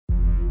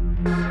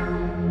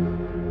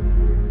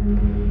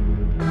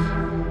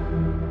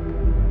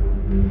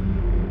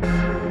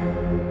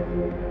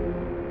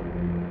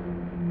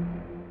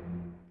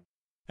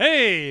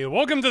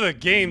welcome to the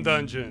Game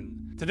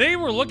Dungeon. Today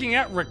we're looking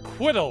at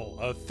Requital,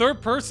 a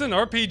third-person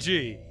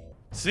RPG.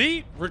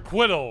 See?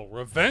 Requital,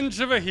 Revenge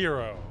of a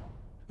Hero.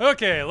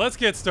 Okay, let's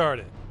get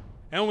started.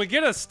 And we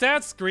get a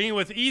stats screen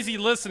with easy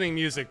listening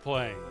music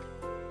playing.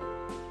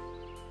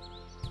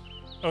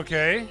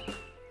 Okay.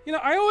 You know,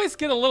 I always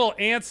get a little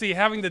antsy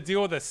having to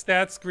deal with a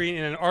stats screen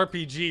in an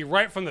RPG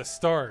right from the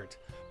start,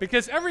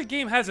 because every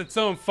game has its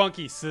own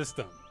funky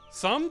system.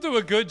 Some do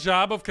a good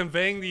job of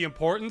conveying the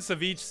importance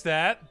of each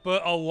stat,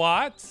 but a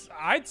lot,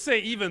 I'd say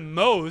even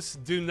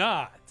most, do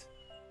not.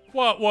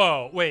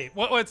 Whoa, wait,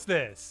 what's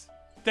this?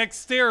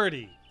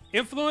 Dexterity.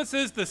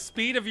 Influences the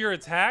speed of your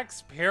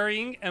attacks,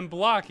 parrying, and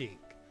blocking.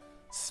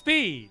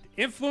 Speed.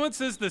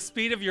 Influences the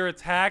speed of your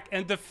attack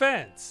and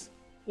defense.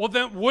 Well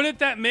then, wouldn't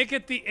that make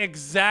it the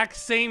exact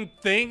same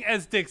thing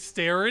as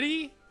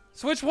dexterity?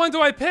 So which one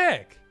do I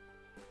pick?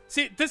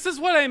 See, this is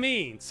what I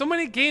mean. So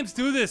many games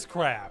do this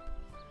crap.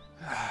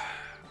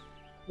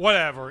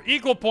 Whatever,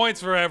 equal points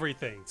for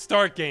everything.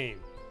 Start game.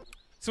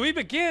 So we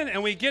begin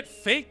and we get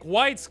fake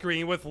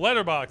widescreen with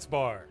letterbox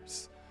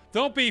bars.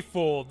 Don't be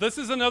fooled, this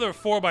is another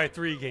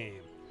 4x3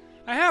 game.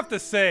 I have to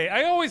say,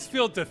 I always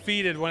feel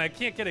defeated when I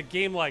can't get a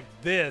game like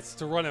this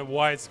to run in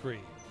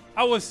widescreen.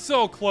 I was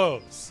so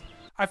close.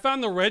 I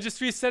found the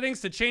registry settings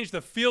to change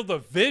the field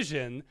of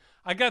vision.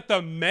 I got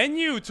the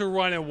menu to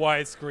run in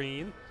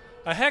widescreen.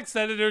 A hex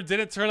editor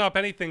didn't turn up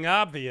anything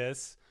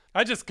obvious.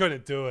 I just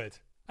couldn't do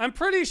it. I'm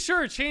pretty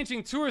sure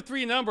changing 2 or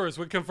 3 numbers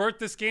would convert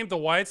this game to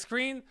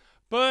widescreen,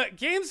 but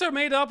games are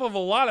made up of a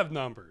lot of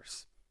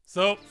numbers.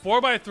 So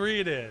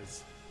 4x3 it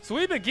is. So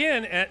we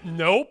begin at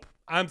nope,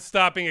 I'm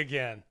stopping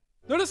again.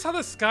 Notice how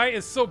the sky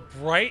is so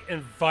bright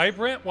and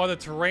vibrant while the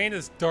terrain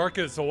is dark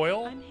as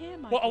oil?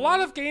 Well, a lot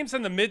of games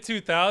in the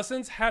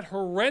mid-2000s had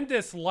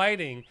horrendous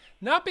lighting,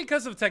 not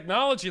because of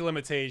technology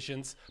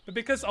limitations, but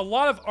because a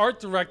lot of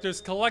art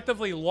directors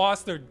collectively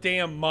lost their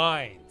damn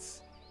minds.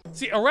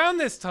 See, around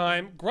this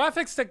time,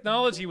 graphics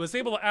technology was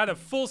able to add a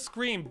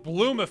full-screen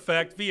bloom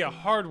effect via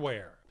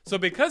hardware. So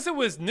because it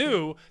was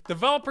new,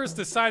 developers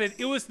decided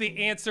it was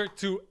the answer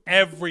to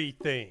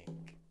everything.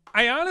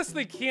 I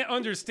honestly can't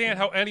understand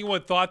how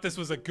anyone thought this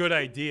was a good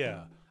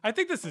idea. I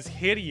think this is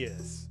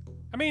hideous.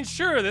 I mean,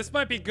 sure, this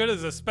might be good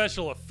as a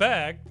special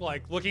effect,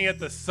 like looking at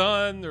the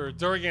sun or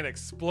during an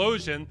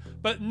explosion,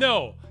 but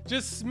no,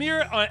 just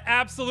smear it on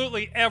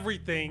absolutely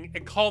everything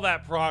and call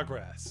that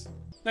progress.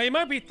 Now you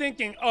might be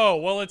thinking, oh,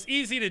 well it's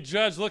easy to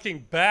judge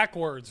looking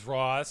backwards,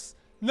 Ross.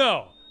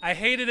 No, I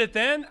hated it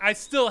then, I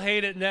still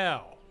hate it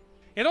now.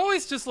 It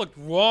always just looked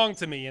wrong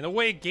to me in a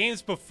way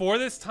games before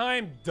this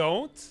time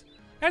don't.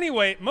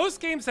 Anyway, most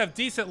games have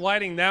decent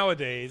lighting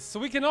nowadays, so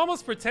we can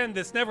almost pretend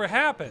this never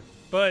happened,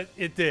 but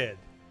it did.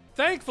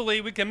 Thankfully,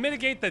 we can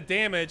mitigate the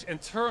damage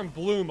and turn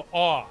bloom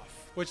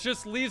off, which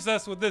just leaves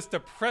us with this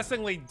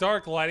depressingly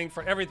dark lighting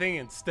for everything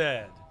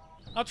instead.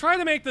 I'll try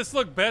to make this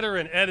look better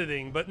in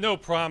editing, but no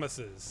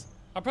promises.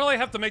 I'll probably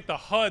have to make the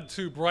HUD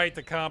too bright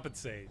to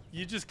compensate.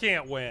 You just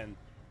can't win.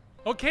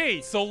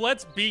 Okay, so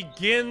let's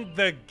begin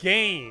the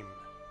game.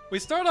 We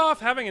start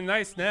off having a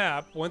nice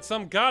nap when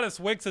some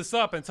goddess wakes us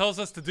up and tells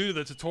us to do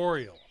the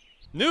tutorial.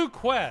 New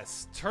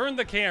quest, turn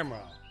the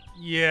camera.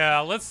 Yeah,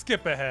 let's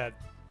skip ahead.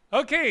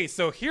 Okay,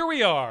 so here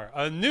we are,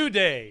 a new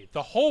day,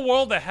 the whole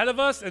world ahead of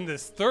us in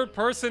this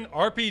third-person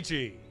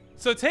RPG.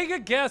 So take a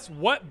guess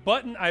what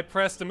button I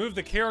press to move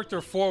the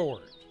character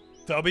forward.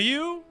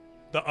 W?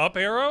 The up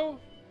arrow?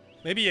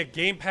 Maybe a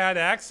gamepad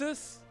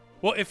axis?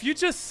 Well, if you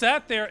just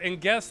sat there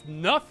and guessed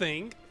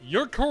nothing,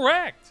 you're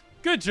correct.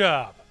 Good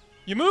job.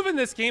 You move in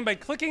this game by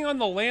clicking on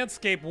the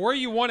landscape where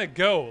you want to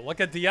go, like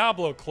a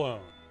Diablo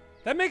clone.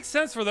 That makes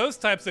sense for those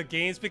types of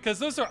games because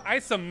those are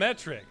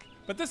isometric,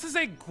 but this is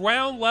a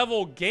ground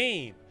level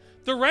game.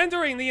 They're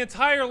rendering the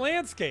entire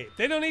landscape.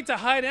 They don't need to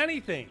hide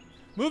anything.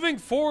 Moving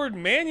forward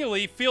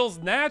manually feels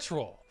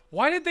natural.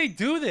 Why did they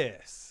do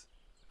this?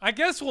 I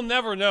guess we'll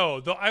never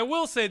know, though I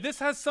will say this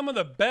has some of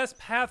the best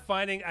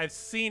pathfinding I've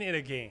seen in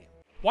a game.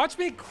 Watch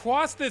me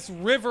cross this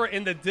river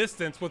in the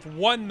distance with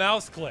one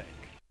mouse click.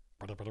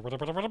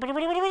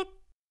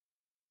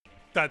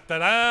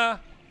 Da-da-da!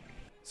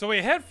 So we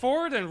head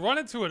forward and run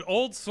into an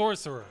old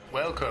sorcerer.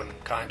 Welcome,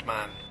 kind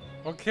man.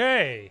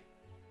 Okay.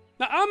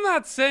 Now, I'm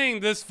not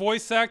saying this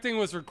voice acting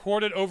was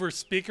recorded over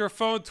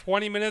speakerphone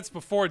 20 minutes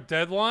before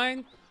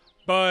deadline,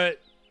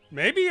 but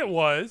maybe it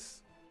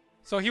was.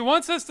 So he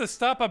wants us to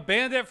stop a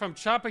bandit from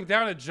chopping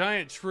down a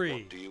giant tree.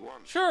 What do you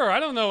want? Sure, I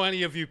don't know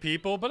any of you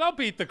people, but I'll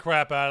beat the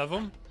crap out of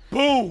him.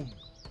 Boom!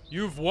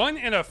 You've won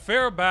in a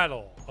fair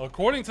battle.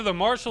 According to the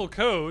martial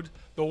code,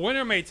 the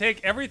winner may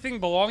take everything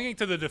belonging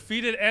to the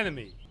defeated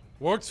enemy.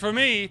 Works for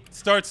me.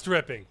 Start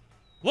stripping.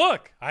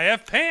 Look, I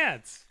have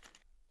pants.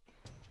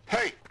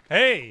 Hey!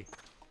 Hey,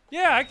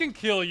 yeah, I can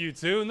kill you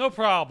too, no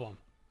problem.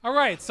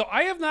 Alright, so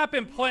I have not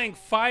been playing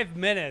 5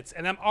 minutes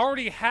and I'm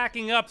already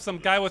hacking up some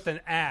guy with an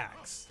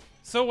axe.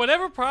 So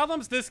whatever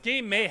problems this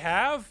game may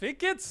have, it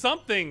gets some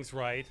things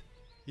right.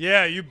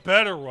 Yeah, you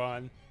better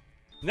run.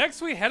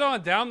 Next we head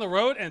on down the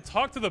road and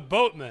talk to the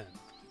boatman.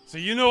 So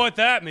you know what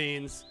that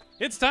means.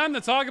 It's time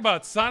to talk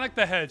about Sonic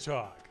the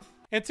Hedgehog.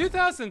 In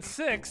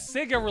 2006,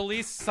 Sega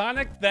released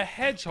Sonic the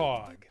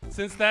Hedgehog,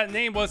 since that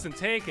name wasn't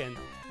taken,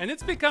 and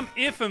it's become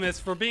infamous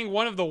for being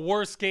one of the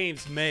worst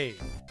games made.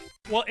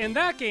 Well, in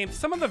that game,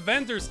 some of the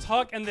vendors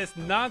talk in this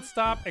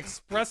non-stop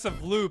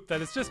expressive loop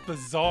that is just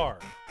bizarre.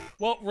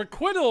 Well,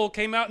 Requital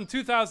came out in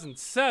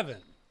 2007,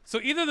 so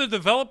either the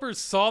developers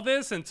saw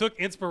this and took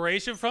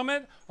inspiration from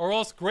it, or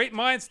else great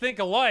minds think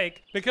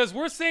alike, because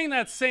we're seeing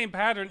that same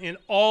pattern in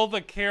all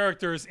the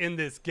characters in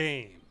this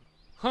game.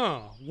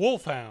 Huh,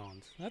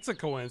 Wolfhound. That's a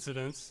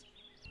coincidence.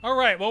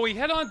 Alright, well, we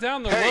head on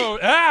down the road.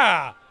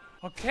 Ah!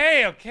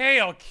 Okay,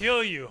 I'll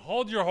kill you.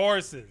 Hold your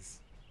horses.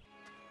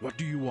 What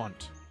do you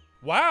want?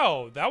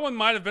 Wow, that one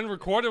might have been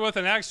recorded with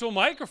an actual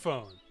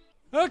microphone.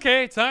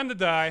 Okay, time to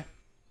die.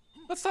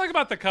 Let's talk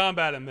about the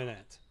combat a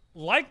minute.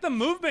 Like the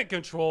movement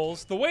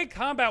controls, the way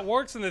combat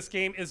works in this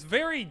game is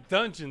very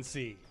Dungeon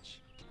Siege.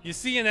 You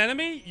see an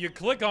enemy, you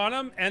click on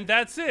him, and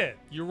that's it.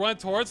 You run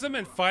towards him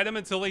and fight him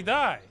until he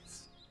dies.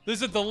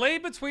 There's a delay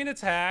between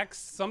attacks,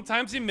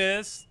 sometimes you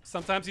miss,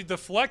 sometimes you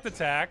deflect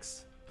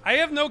attacks. I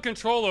have no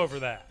control over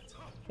that.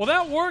 Well,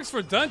 that works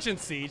for Dungeon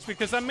Siege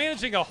because I'm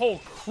managing a whole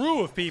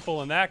crew of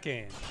people in that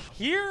game.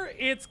 Here,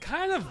 it's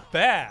kind of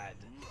bad,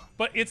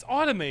 but it's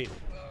automated.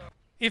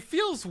 It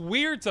feels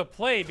weird to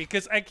play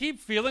because I keep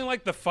feeling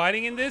like the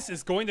fighting in this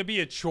is going to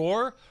be a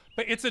chore,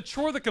 but it's a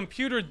chore the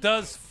computer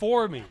does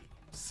for me.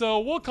 So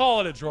we'll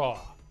call it a draw.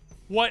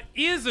 What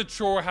is a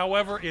chore,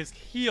 however, is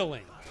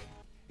healing.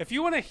 If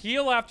you want to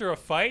heal after a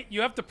fight, you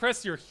have to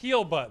press your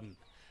heal button.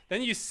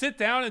 Then you sit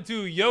down and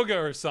do yoga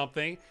or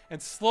something and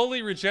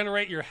slowly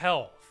regenerate your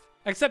health.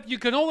 Except you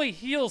can only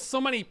heal so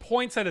many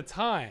points at a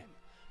time.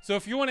 So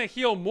if you want to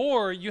heal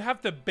more, you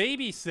have to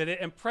babysit it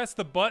and press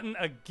the button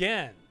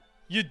again.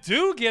 You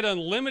do get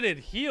unlimited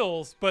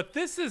heals, but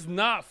this is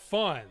not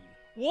fun.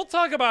 We'll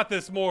talk about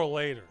this more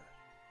later.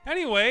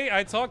 Anyway,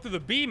 I talked to the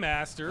Bee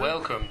Master.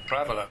 Welcome,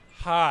 traveler.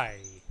 Hi.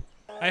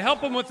 I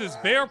help him with his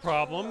bear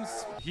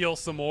problems, heal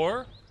some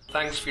more.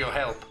 Thanks for your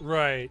help.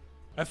 Right.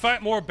 I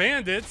fight more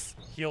bandits,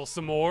 heal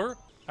some more.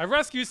 I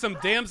rescue some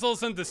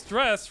damsels in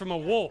distress from a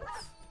wolf.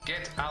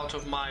 Get out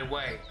of my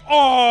way.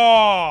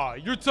 Oh,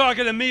 you're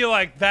talking to me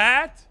like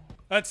that?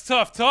 That's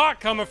tough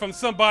talk coming from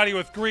somebody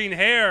with green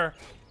hair.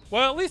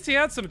 Well, at least he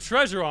had some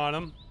treasure on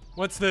him.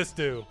 What's this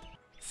do?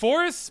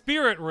 Forest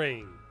Spirit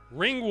Ring.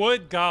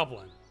 Ringwood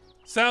Goblin.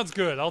 Sounds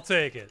good, I'll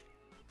take it.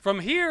 From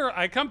here,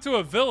 I come to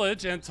a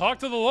village and talk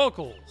to the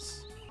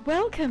locals.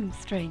 Welcome,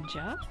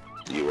 stranger.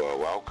 You are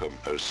welcome,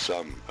 O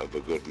son of a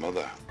good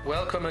mother.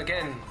 Welcome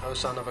again, O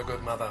son of a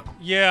good mother.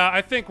 Yeah,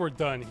 I think we're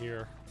done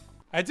here.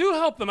 I do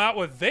help them out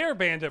with their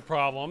bandit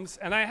problems,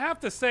 and I have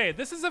to say,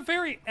 this is a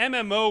very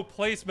MMO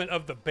placement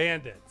of the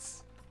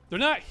bandits. They're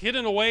not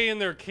hidden away in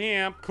their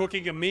camp,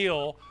 cooking a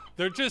meal.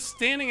 They're just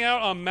standing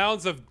out on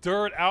mounds of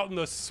dirt out in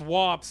the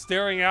swamp,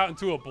 staring out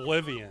into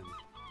oblivion.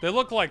 They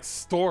look like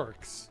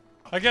storks.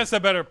 I guess I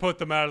better put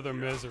them out of their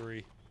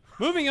misery.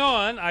 Moving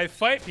on, I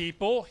fight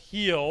people,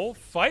 heal,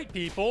 fight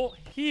people,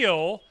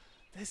 heal.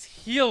 This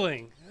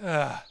healing.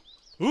 Ugh.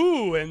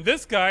 Ooh, and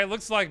this guy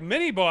looks like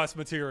mini-boss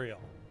material.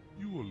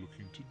 You are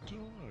looking to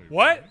die.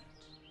 What? Right?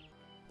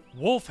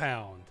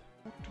 Wolfhound.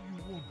 What do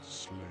you want,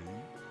 slave?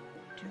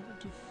 Do you want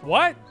to find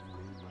What?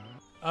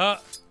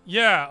 romance?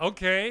 Yeah,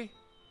 okay.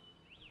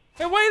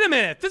 Hey, wait a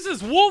minute! This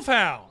is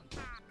Wolfhound!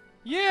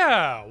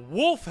 Yeah,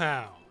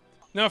 Wolfhound.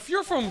 Now, if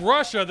you're from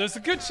Russia, there's a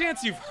good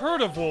chance you've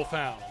heard of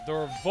Wolfhound,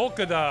 or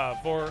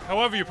Volkodov, or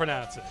however you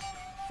pronounce it.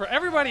 For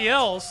everybody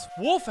else,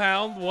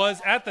 Wolfhound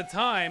was, at the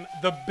time,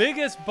 the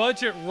biggest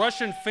budget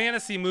Russian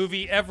fantasy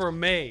movie ever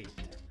made.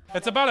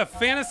 It's about a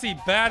fantasy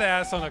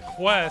badass on a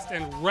quest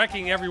and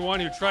wrecking everyone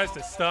who tries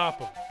to stop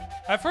him.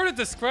 I've heard it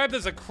described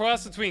as a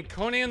cross between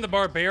Conan the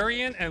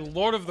Barbarian and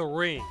Lord of the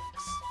Rings.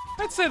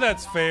 I'd say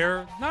that's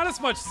fair. Not as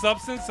much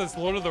substance as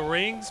Lord of the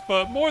Rings,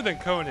 but more than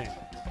Conan.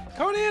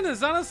 Conan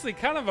is honestly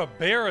kind of a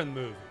barren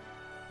movie.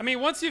 I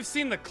mean, once you've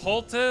seen the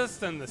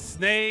cultist and the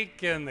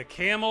snake and the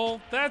camel,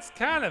 that's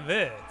kind of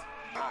it.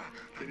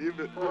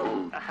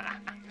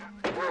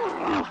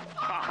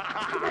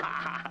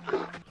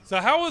 So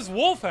how was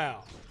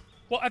Wolfhound?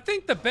 Well, I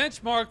think the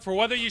benchmark for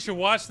whether you should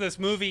watch this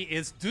movie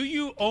is, do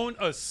you own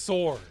a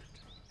sword?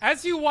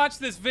 As you watch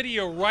this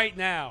video right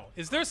now,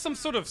 is there some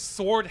sort of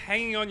sword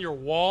hanging on your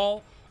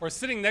wall or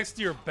sitting next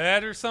to your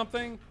bed or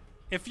something?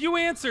 If you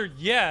answered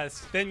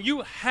yes, then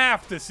you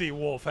have to see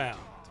Wolfhound.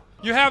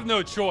 You have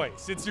no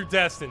choice, it's your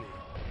destiny.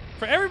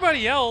 For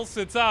everybody else,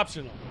 it's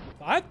optional.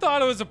 I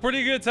thought it was a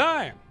pretty good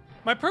time.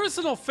 My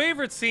personal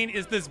favorite scene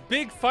is this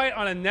big fight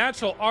on a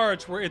natural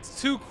arch where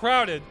it's too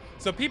crowded,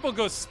 so people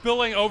go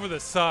spilling over the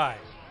side.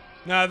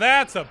 Now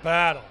that's a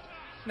battle.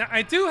 Now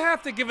I do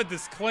have to give a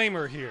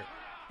disclaimer here.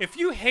 If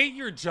you hate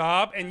your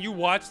job and you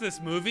watch this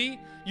movie,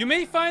 you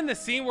may find the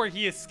scene where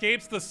he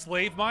escapes the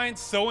slave mine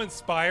so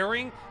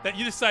inspiring that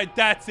you decide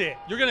that's it.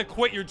 You're gonna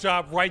quit your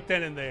job right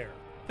then and there.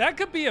 That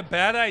could be a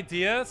bad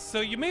idea, so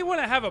you may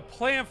want to have a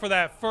plan for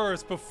that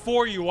first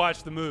before you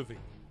watch the movie.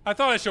 I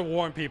thought I should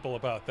warn people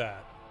about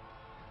that.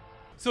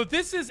 So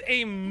this is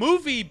a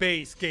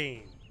movie-based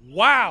game.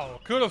 Wow,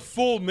 could have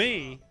fooled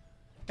me.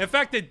 In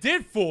fact, it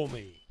did fool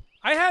me.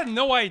 I had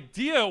no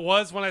idea it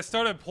was when I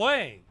started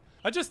playing.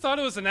 I just thought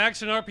it was an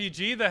action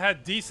RPG that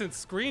had decent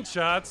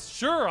screenshots.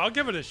 Sure, I'll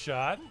give it a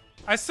shot.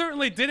 I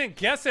certainly didn't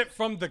guess it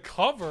from the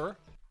cover.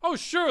 Oh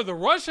sure, the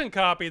Russian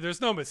copy,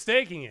 there's no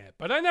mistaking it,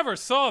 but I never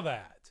saw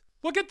that.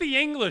 Look at the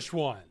English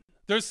one.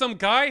 There's some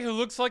guy who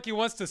looks like he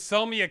wants to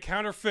sell me a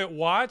counterfeit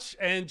watch,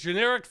 and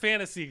generic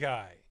fantasy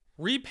guy.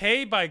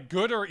 Repay by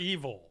good or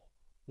evil.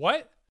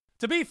 What?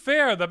 To be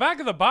fair, the back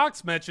of the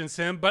box mentions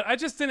him, but I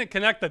just didn't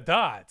connect the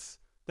dots.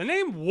 The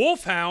name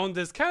Wolfhound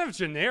is kind of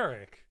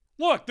generic.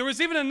 Look, there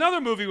was even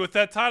another movie with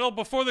that title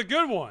before the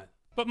good one.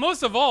 But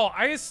most of all,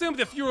 I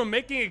assumed if you were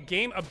making a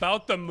game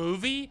about the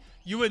movie,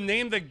 you would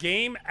name the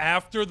game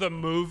after the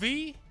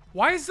movie?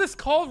 Why is this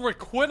called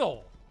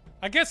Requital?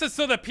 I guess it's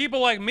so that people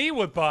like me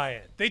would buy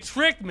it. They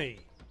tricked me.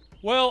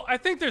 Well, I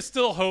think there's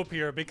still hope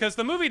here because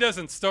the movie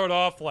doesn't start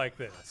off like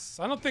this.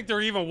 I don't think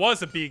there even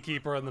was a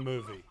beekeeper in the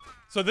movie.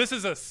 So this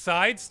is a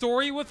side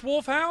story with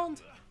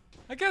Wolfhound?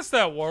 I guess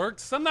that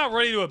works. I'm not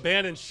ready to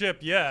abandon ship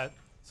yet.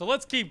 So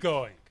let's keep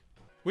going.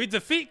 We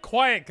defeat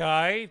Quiet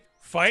Guy,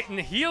 fight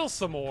and heal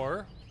some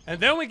more, and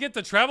then we get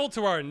to travel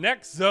to our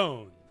next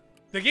zone.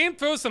 The game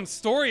throws some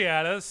story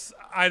at us.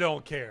 I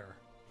don't care.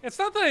 It's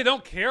not that I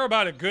don't care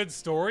about a good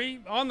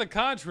story, on the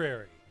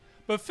contrary.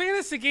 But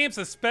fantasy games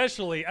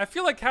especially, I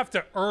feel like have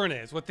to earn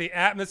it with the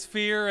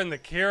atmosphere and the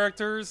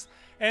characters,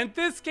 and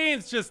this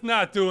game's just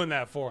not doing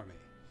that for me.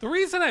 The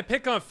reason I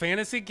pick on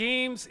fantasy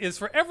games is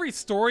for every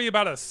story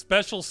about a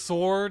special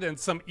sword and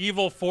some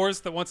evil force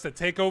that wants to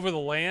take over the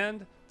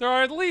land, there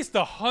are at least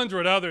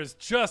 100 others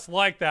just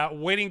like that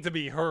waiting to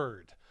be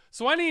heard.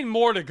 So I need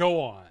more to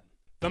go on.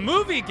 The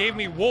movie gave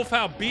me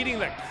Wolfhound beating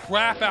the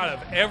crap out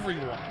of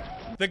everyone.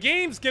 The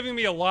game's giving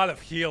me a lot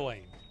of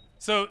healing.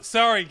 So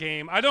sorry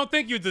game, I don't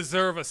think you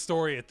deserve a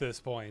story at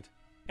this point.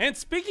 And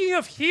speaking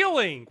of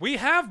healing, we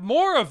have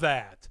more of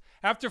that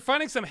after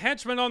finding some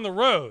henchmen on the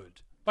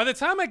road. By the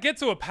time I get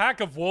to a pack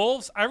of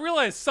wolves, I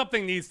realize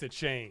something needs to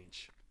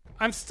change.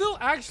 I'm still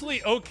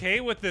actually okay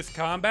with this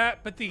combat,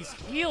 but these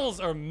heals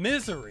are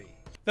misery.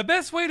 The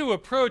best way to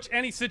approach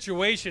any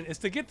situation is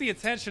to get the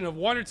attention of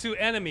 1 or 2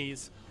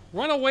 enemies,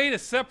 run away to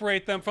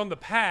separate them from the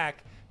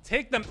pack,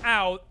 take them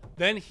out,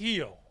 then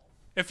heal.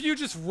 If you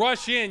just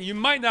rush in, you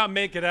might not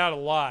make it out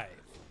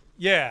alive.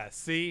 Yeah,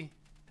 see?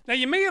 Now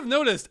you may have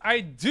noticed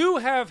I do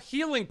have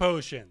healing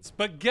potions,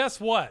 but guess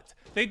what?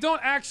 They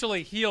don't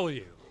actually heal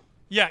you.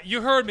 Yeah,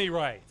 you heard me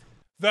right.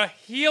 The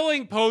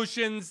healing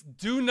potions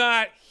do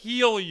not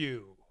heal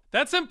you.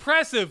 That's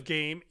impressive,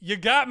 game. You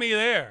got me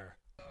there.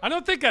 I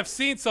don't think I've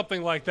seen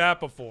something like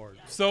that before,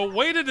 so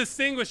way to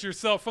distinguish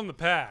yourself from the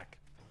pack.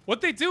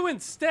 What they do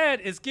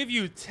instead is give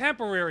you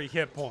temporary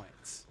hit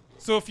points.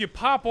 So if you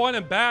pop one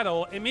in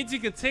battle, it means you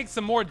can take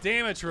some more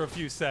damage for a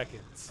few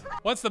seconds.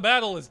 Once the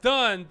battle is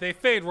done, they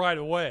fade right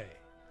away.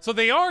 So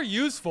they are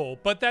useful,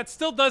 but that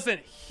still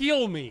doesn't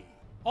heal me.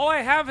 All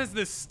I have is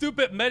this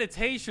stupid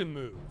meditation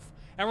move.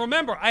 And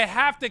remember, I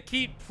have to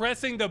keep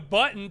pressing the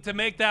button to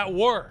make that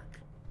work.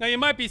 Now you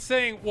might be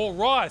saying, well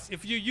Ross,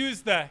 if you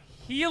use the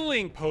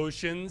healing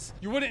potions,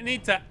 you wouldn't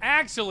need to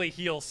actually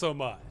heal so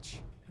much.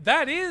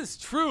 That is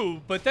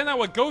true, but then I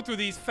would go through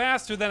these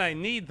faster than I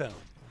need them.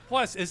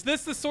 Plus, is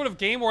this the sort of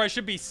game where I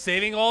should be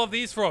saving all of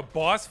these for a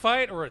boss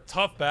fight or a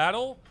tough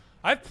battle?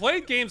 I've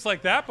played games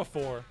like that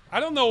before. I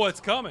don't know what's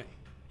coming.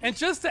 And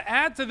just to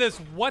add to this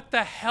what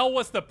the hell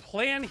was the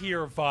plan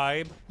here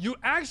vibe, you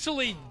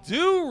actually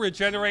do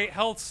regenerate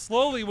health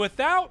slowly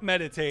without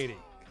meditating.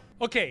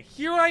 Okay,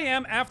 here I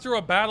am after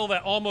a battle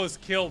that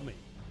almost killed me.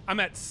 I'm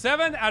at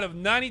 7 out of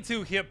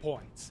 92 hit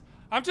points.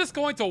 I'm just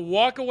going to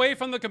walk away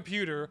from the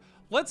computer.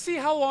 Let's see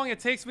how long it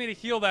takes me to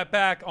heal that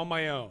back on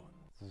my own.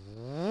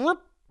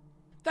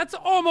 That's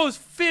almost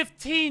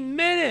 15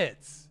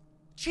 minutes.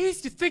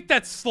 Jeez, you think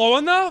that's slow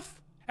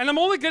enough? And I'm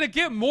only gonna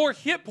get more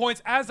hit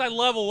points as I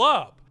level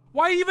up.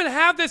 Why even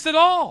have this at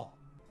all?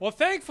 Well,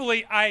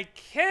 thankfully, I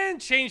can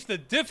change the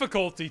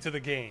difficulty to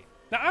the game.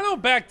 Now, I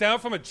don't back down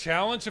from a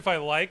challenge if I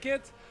like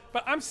it,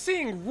 but I'm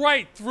seeing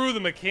right through the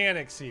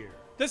mechanics here.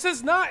 This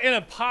is not an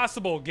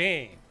impossible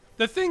game.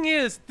 The thing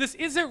is, this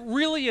isn't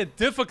really a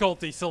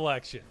difficulty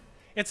selection.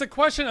 It's a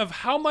question of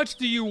how much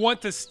do you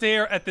want to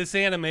stare at this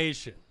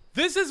animation.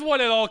 This is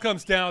what it all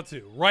comes down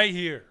to, right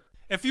here.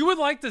 If you would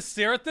like to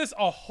stare at this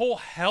a whole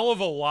hell of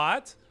a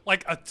lot,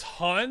 like a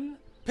ton,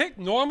 pick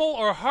normal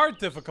or hard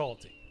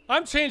difficulty.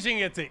 I'm changing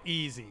it to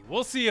easy.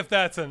 We'll see if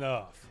that's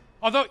enough.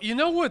 Although, you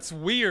know what's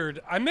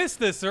weird? I missed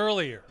this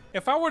earlier.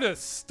 If I were to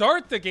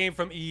start the game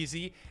from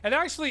easy, it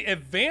actually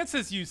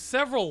advances you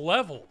several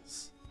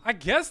levels. I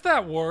guess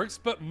that works,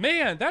 but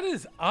man, that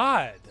is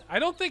odd. I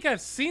don't think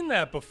I've seen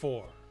that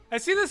before. I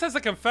see this as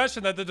a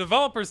confession that the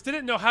developers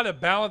didn't know how to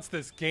balance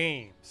this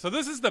game, so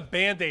this is the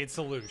band-aid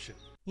solution.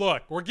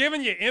 Look, we're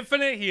giving you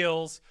infinite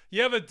heals,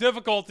 you have a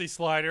difficulty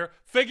slider,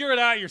 figure it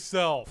out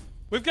yourself.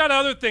 We've got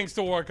other things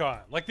to work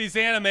on, like these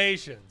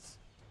animations.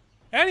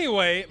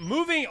 Anyway,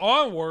 moving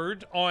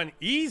onward on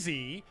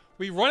easy,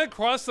 we run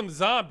across some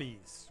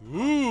zombies.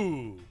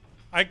 Ooh,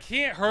 I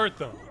can't hurt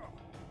them.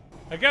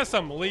 I guess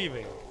I'm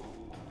leaving.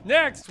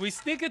 Next, we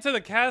sneak into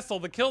the castle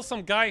to kill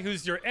some guy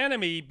who's your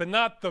enemy, but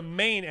not the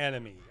main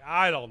enemy.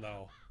 I don't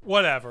know.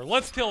 Whatever,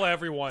 let's kill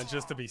everyone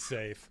just to be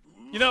safe.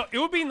 You know, it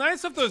would be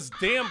nice if those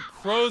damn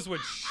crows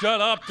would shut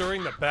up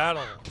during the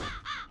battle.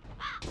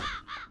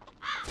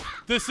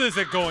 This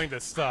isn't going to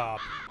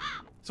stop.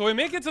 So we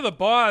make it to the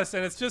boss,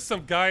 and it's just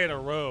some guy in a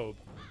robe.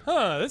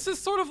 Huh, this is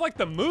sort of like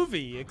the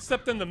movie,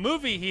 except in the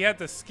movie he had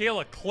to scale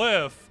a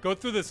cliff, go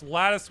through this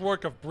lattice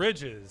work of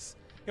bridges.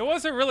 It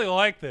wasn't really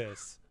like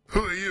this.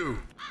 Who are you?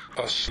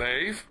 A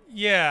slave?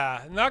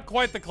 Yeah, not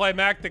quite the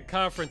climactic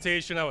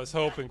confrontation I was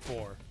hoping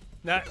for.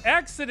 Now,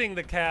 exiting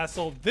the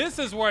castle, this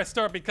is where I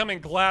start becoming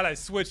glad I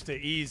switched to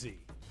easy.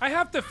 I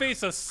have to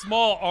face a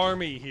small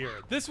army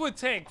here. This would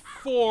take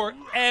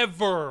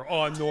forever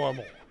on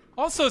normal.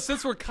 Also,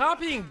 since we're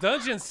copying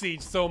Dungeon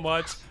Siege so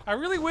much, I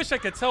really wish I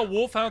could tell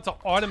Wolfhound to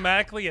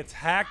automatically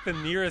attack the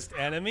nearest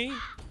enemy.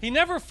 He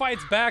never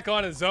fights back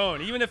on his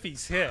own, even if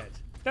he's hit.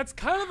 That's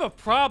kind of a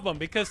problem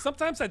because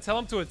sometimes I tell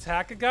him to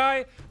attack a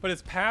guy, but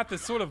his path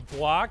is sort of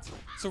blocked.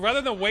 So rather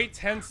than wait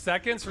 10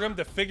 seconds for him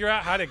to figure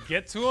out how to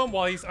get to him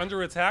while he's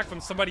under attack from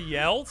somebody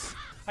else,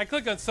 I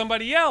click on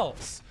somebody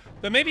else.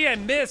 But maybe I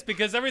missed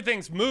because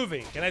everything's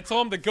moving, and I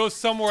told him to go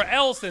somewhere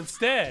else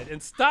instead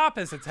and stop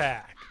his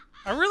attack.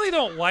 I really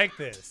don't like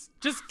this.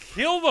 Just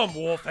kill them,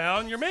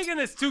 Wolfhound. You're making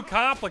this too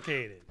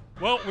complicated.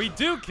 Well, we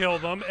do kill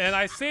them, and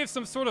I save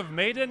some sort of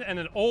maiden and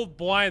an old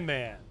blind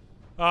man.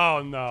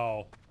 Oh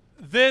no.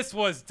 This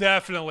was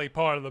definitely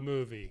part of the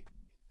movie.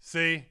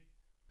 See?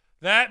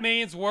 That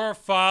means we're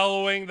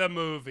following the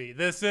movie.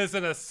 This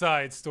isn't a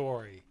side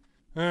story.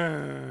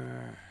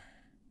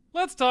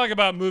 Let's talk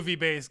about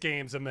movie-based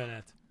games a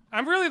minute.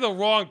 I'm really the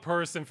wrong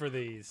person for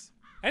these.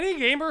 Any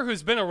gamer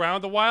who's been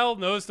around a while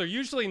knows they're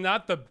usually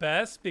not the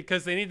best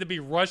because they need to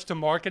be rushed to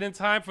market in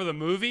time for the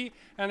movie,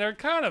 and they're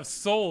kind of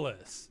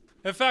soulless.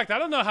 In fact, I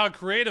don't know how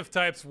creative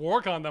types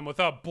work on them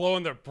without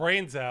blowing their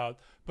brains out,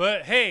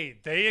 but hey,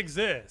 they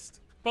exist.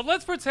 But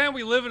let's pretend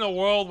we live in a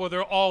world where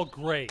they're all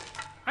great.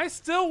 I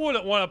still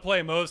wouldn't want to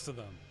play most of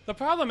them. The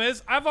problem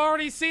is, I've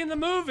already seen the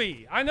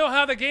movie. I know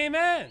how the game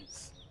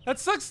ends. That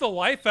sucks the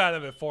life out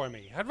of it for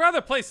me. I'd rather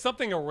play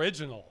something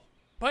original.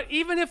 But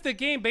even if the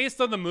game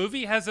based on the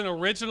movie has an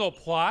original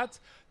plot,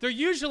 they're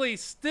usually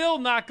still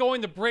not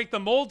going to break the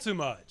mold too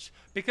much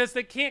because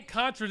they can't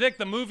contradict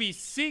the movie's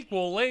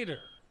sequel later.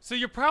 So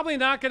you're probably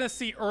not going to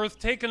see Earth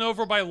taken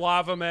over by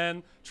lava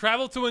men,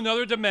 travel to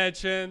another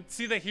dimension,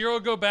 see the hero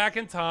go back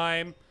in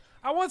time.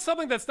 I want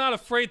something that's not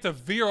afraid to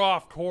veer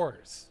off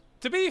course.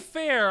 To be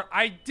fair,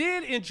 I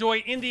did enjoy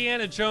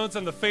Indiana Jones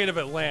and the Fate of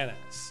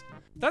Atlantis.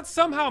 That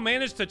somehow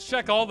managed to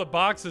check all the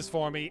boxes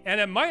for me, and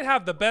it might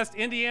have the best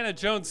Indiana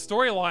Jones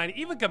storyline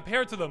even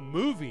compared to the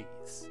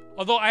movies.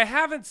 Although I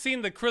haven't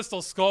seen the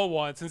Crystal Skull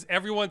one since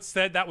everyone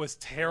said that was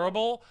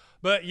terrible,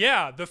 but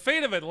yeah, the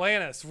Fate of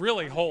Atlantis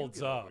really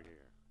holds up.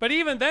 But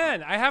even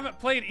then, I haven't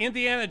played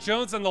Indiana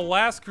Jones and the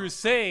Last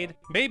Crusade,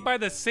 made by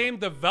the same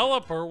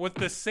developer with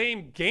the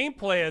same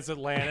gameplay as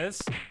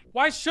Atlantis.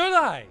 Why should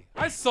I?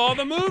 I saw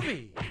the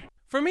movie.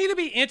 For me to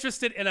be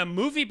interested in a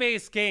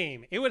movie-based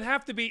game, it would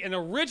have to be an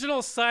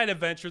original side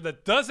adventure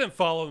that doesn't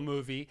follow the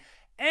movie,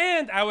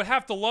 and I would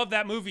have to love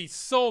that movie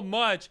so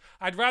much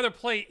I'd rather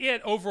play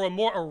it over a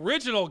more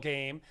original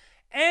game,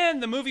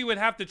 and the movie would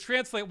have to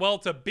translate well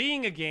to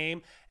being a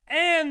game,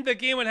 and the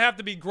game would have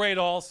to be great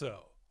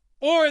also.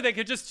 Or they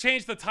could just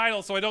change the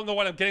title so I don't know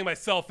what I'm getting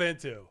myself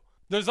into.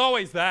 There's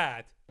always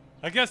that.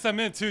 I guess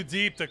I'm in too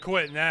deep to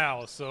quit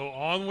now, so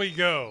on we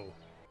go.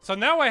 So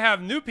now I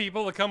have new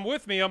people to come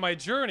with me on my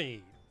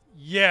journey.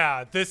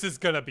 Yeah, this is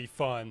gonna be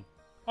fun.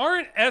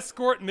 Aren't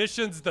escort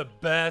missions the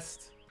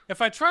best? If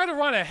I try to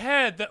run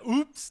ahead,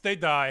 oops, they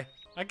die.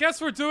 I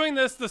guess we're doing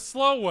this the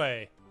slow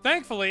way.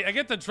 Thankfully, I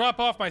get to drop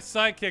off my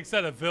sidekicks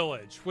at a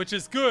village, which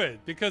is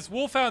good, because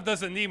Wolfhound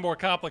doesn't need more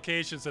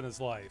complications in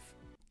his life.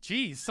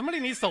 Geez,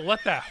 somebody needs to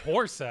let that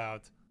horse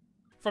out.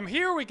 From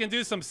here we can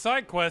do some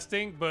side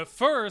questing, but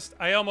first,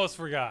 I almost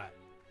forgot.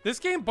 This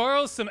game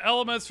borrows some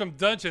elements from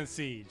Dungeon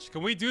Siege.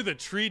 Can we do the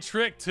tree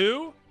trick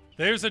too?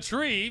 There's a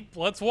tree,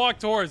 let's walk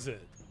towards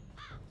it.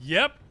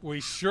 Yep,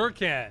 we sure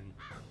can.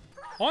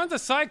 On to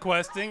side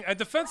questing, I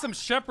defend some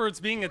shepherds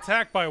being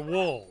attacked by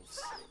wolves.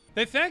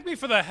 They thank me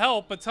for the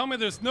help, but tell me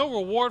there's no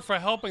reward for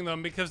helping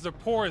them because they're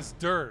poor as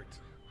dirt.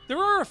 There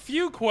are a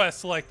few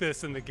quests like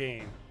this in the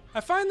game. I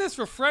find this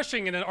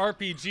refreshing in an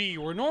RPG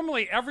where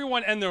normally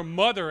everyone and their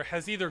mother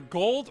has either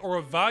gold or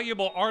a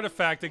valuable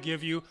artifact to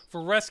give you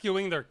for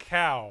rescuing their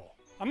cow.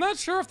 I'm not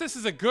sure if this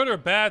is a good or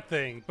bad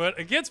thing, but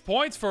it gets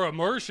points for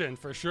immersion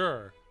for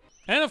sure.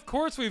 And of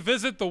course we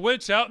visit the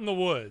witch out in the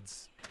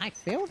woods. I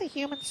feel the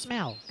human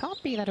smell.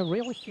 Can't be that a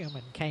real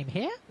human came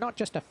here, not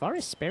just a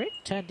forest spirit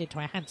turned into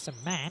a handsome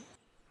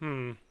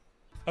man.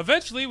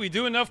 Eventually we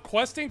do enough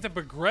questing to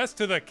progress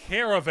to the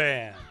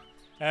caravan.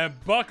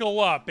 And buckle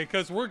up,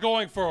 because we're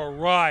going for a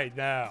ride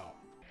now.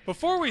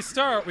 Before we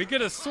start, we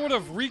get a sort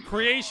of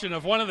recreation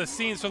of one of the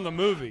scenes from the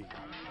movie.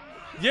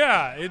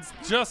 Yeah, it's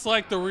just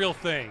like the real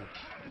thing.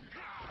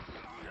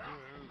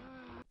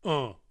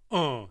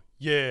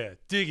 Yeah,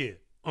 dig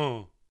it.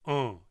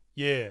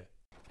 Yeah.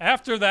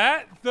 After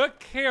that, the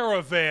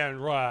caravan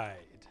ride.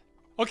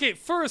 Okay,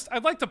 first,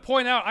 I'd like to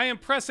point out I am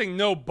pressing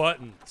no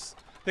buttons.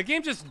 The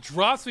game just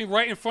drops me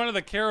right in front of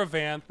the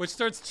caravan, which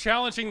starts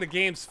challenging the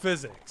game's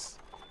physics.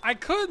 I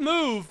could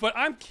move, but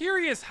I'm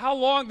curious how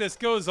long this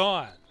goes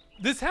on.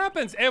 This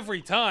happens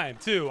every time,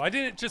 too. I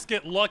didn't just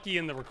get lucky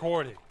in the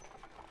recording.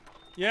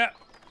 Yeah,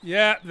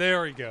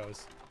 there he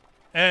goes.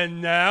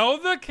 And now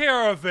the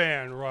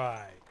caravan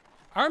ride.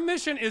 Our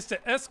mission is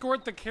to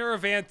escort the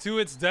caravan to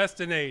its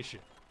destination.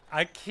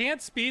 I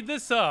can't speed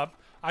this up.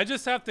 I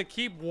just have to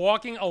keep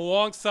walking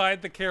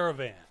alongside the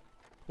caravan.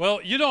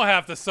 Well, you don't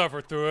have to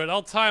suffer through it.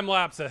 I'll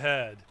time-lapse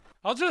ahead.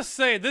 I'll just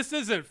say this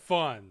isn't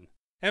fun.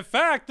 In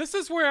fact, this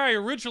is where I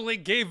originally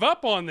gave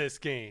up on this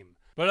game.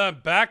 But I'm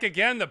back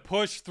again to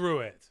push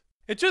through it.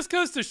 It just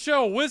goes to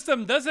show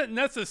wisdom doesn't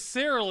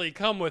necessarily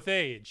come with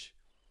age.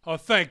 Oh,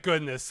 thank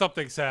goodness,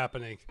 something's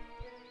happening.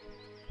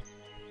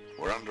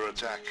 We're under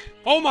attack.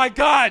 Oh my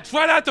god,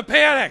 try not to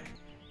panic!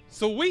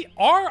 So we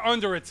are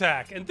under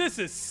attack, and this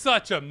is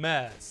such a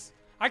mess.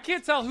 I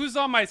can't tell who's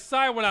on my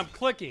side when I'm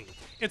clicking.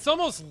 It's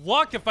almost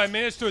luck if I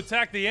manage to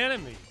attack the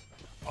enemy.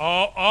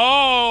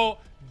 Oh,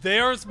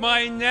 there's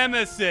my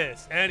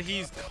nemesis, and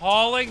he's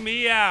calling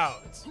me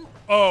out.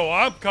 Oh,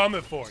 I'm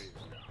coming for you.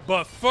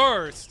 But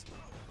first,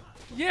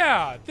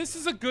 yeah, this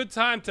is a good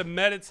time to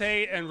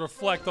meditate and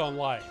reflect on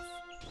life.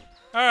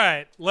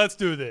 Alright, let's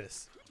do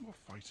this. You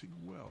are fighting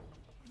well.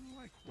 I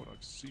like what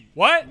I've seen.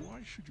 What? Why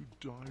should you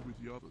die with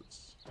the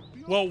others?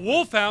 Well,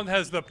 Wolfhound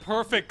has the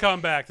perfect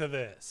comeback to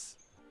this.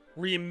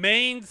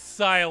 Remain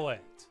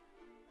silent.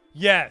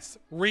 Yes,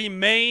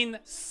 remain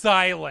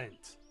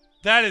silent.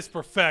 That is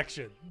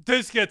perfection.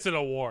 This gets an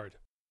award.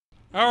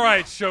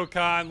 Alright,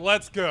 Shokan,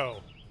 let's go.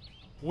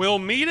 We'll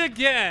meet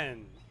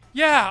again.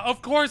 Yeah,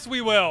 of course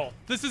we will.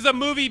 This is a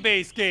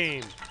movie-based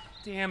game.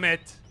 Damn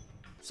it.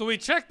 So we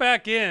check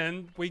back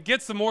in, we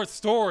get some more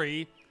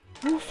story.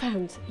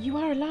 Wolfhound, you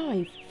are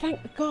alive.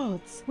 Thank the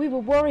gods. We were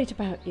worried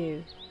about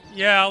you.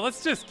 Yeah,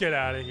 let's just get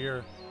out of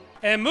here.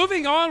 And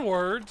moving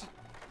onward,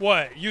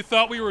 what, you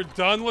thought we were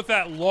done with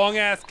that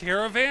long-ass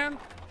caravan?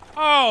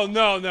 Oh,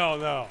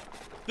 no.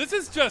 This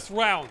is just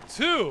round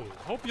 2.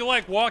 Hope you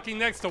like walking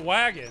next to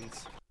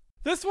wagons.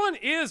 This one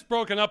is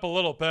broken up a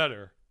little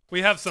better.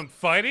 We have some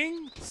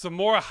fighting, some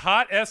more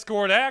hot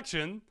escort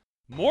action,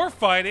 more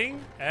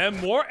fighting,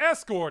 and more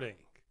escorting.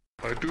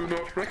 I do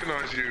not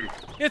recognize you.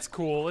 It's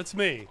cool, it's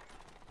me.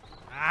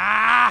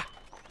 And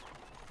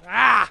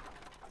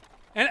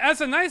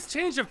as a nice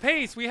change of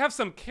pace, we have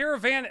some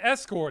caravan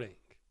escorting.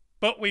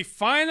 But we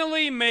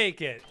finally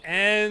make it,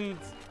 and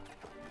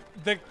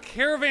the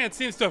caravan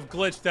seems to have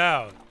glitched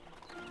out.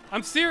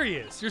 I'm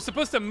serious, you're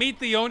supposed to meet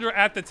the owner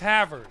at the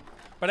tavern,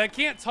 but I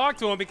can't talk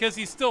to him because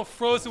he's still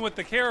frozen with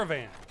the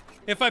caravan.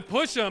 If I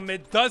push him,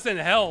 it doesn't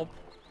help.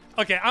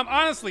 Okay, I'm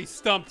honestly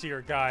stumped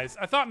here, guys.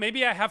 I thought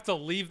maybe I have to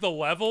leave the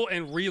level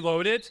and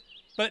reload it,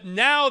 but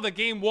now the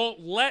game won't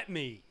let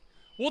me.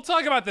 We'll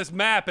talk about this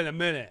map in a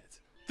minute.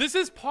 This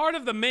is part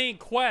of the main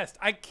quest.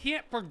 I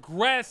can't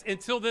progress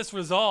until this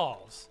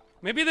resolves.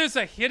 Maybe there's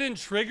a hidden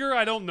trigger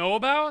I don't know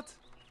about?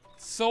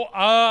 So,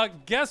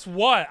 guess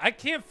what? I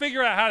can't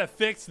figure out how to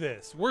fix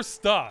this. We're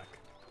stuck.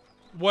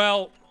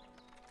 Well,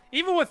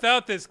 even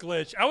without this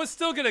glitch, I was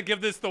still gonna give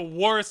this the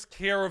worst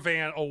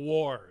caravan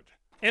award.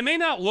 It may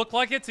not look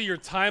like it to your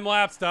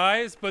time-lapsed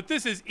eyes, but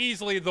this is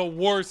easily the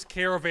worst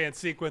caravan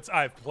sequence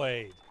I've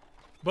played.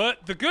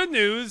 But the good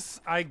news,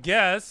 I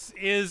guess,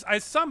 is I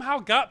somehow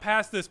got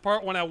past this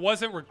part when I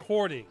wasn't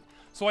recording,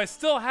 so I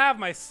still have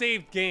my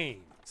saved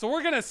game. So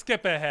we're gonna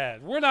skip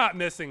ahead. We're not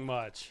missing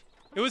much.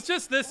 It was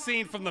just this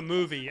scene from the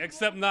movie,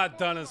 except not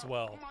done as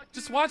well.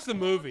 Just watch the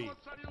movie.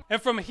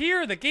 And from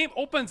here, the game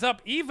opens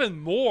up even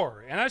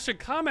more, and I should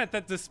comment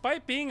that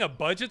despite being a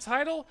budget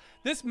title,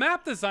 this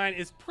map design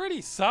is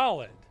pretty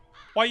solid.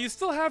 While you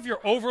still have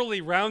your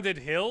overly rounded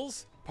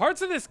hills,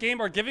 parts of this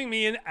game are giving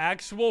me an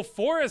actual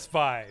forest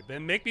vibe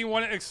and make me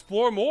want to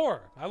explore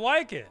more. I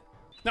like it.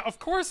 Now, of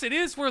course, it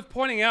is worth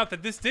pointing out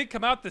that this did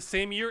come out the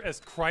same year as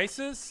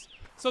Crysis,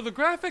 so the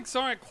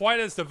graphics aren't quite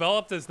as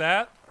developed as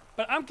that,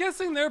 but I'm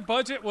guessing their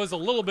budget was a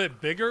little bit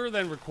bigger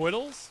than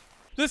Requital's.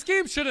 This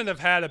game shouldn't have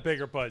had a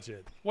bigger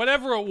budget.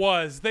 Whatever it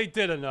was, they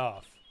did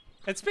enough.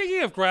 And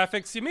speaking of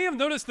graphics, you may have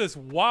noticed this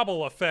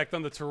wobble effect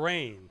on the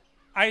terrain.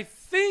 I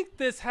think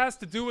this has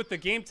to do with the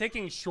game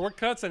taking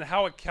shortcuts and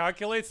how it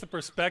calculates the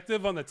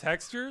perspective on the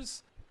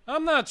textures.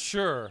 I'm not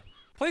sure.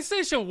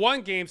 PlayStation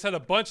 1 games had a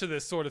bunch of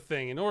this sort of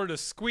thing in order to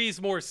squeeze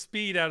more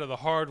speed out of the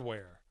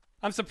hardware.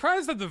 I'm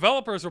surprised the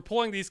developers were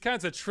pulling these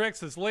kinds of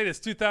tricks as late as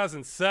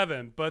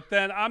 2007, but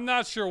then I'm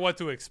not sure what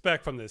to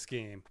expect from this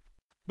game.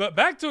 But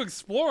back to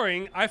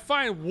exploring, I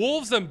find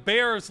wolves and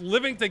bears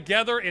living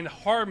together in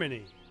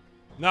harmony.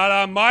 Not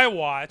on my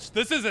watch.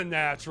 This isn't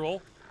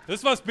natural.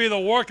 This must be the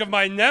work of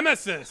my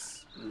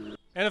nemesis.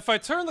 And if I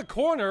turn the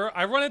corner,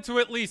 I run into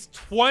at least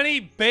 20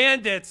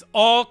 bandits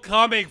all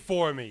coming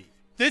for me.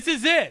 This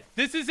is it.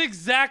 This is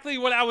exactly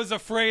what I was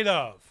afraid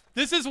of.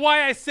 This is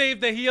why I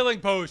saved the healing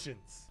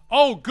potions.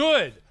 Oh,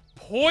 good.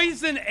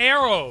 Poison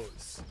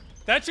arrows.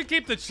 That should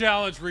keep the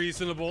challenge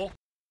reasonable.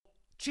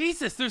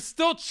 Jesus, they're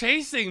still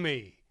chasing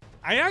me.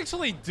 I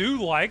actually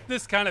do like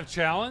this kind of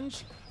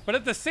challenge, but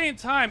at the same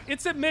time,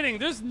 it's admitting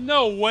there's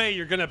no way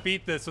you're gonna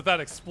beat this without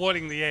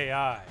exploiting the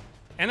AI.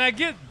 And I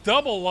get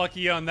double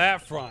lucky on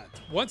that front.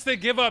 Once they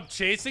give up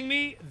chasing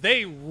me,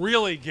 they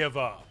really give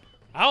up.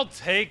 I'll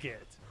take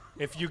it.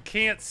 If you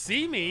can't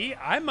see me,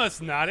 I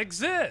must not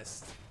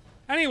exist.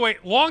 Anyway,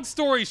 long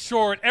story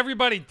short,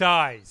 everybody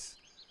dies.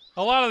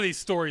 A lot of these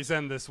stories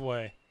end this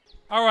way.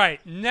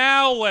 Alright,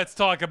 now let's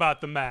talk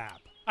about the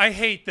map. I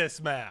hate this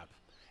map.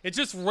 It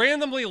just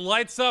randomly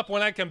lights up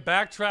when I can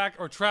backtrack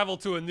or travel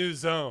to a new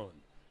zone.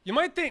 You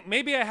might think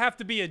maybe I have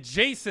to be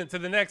adjacent to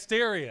the next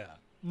area.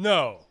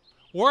 No.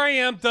 Where I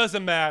am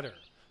doesn't matter.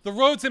 The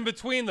roads in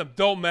between them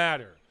don't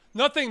matter.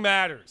 Nothing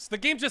matters. The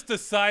game just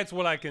decides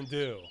what I can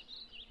do.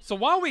 So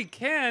while we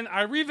can,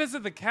 I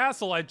revisit the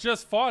castle I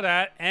just fought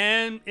at,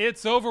 and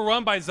it's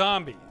overrun by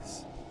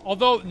zombies.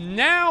 Although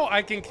now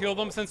I can kill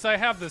them since I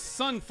have the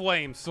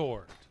Sunflame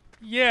sword.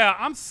 Yeah,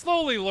 I'm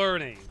slowly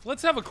learning.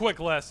 Let's have a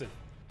quick lesson.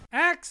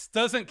 Axe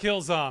doesn't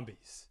kill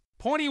zombies.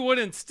 Pointy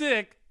wooden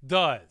stick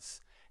does.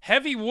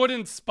 Heavy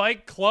wooden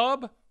spike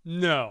club?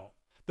 No.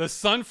 The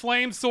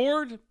Sunflame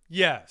sword?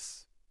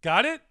 Yes.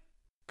 Got it?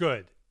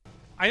 Good.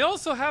 I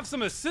also have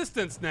some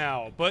assistants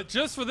now, but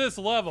just for this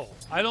level.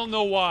 I don't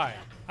know why.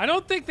 I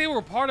don't think they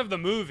were part of the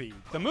movie.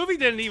 The movie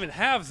didn't even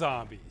have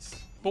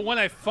zombies. But when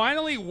I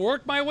finally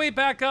work my way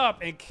back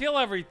up and kill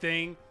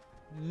everything,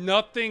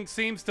 nothing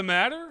seems to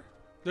matter?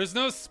 There's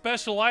no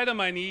special item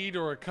I need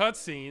or a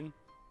cutscene,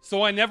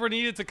 so I never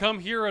needed to come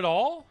here at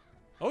all?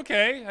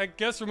 Okay, I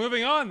guess we're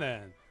moving on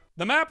then.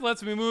 The map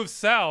lets me move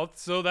south,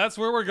 so that's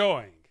where we're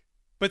going.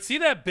 But see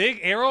that big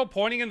arrow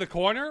pointing in the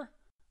corner?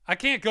 I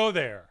can't go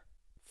there.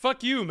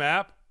 Fuck you,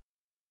 map.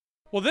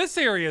 Well, this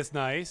area is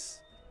nice.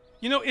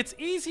 You know, it's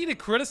easy to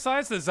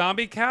criticize the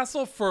zombie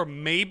castle for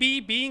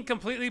maybe being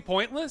completely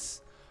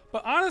pointless,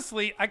 but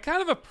honestly, I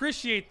kind of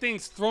appreciate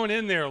things thrown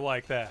in there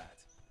like that.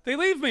 They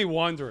leave me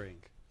wondering.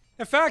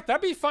 In fact, I'd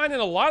be fine in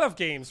a lot of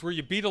games where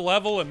you beat a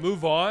level and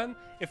move on.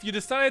 If you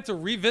decided to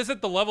revisit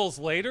the levels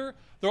later,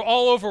 they're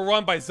all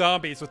overrun by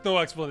zombies with no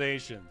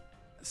explanation.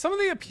 Some of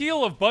the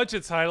appeal of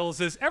budget titles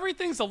is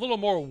everything's a little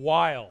more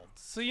wild,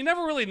 so you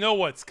never really know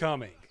what's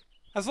coming.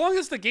 As long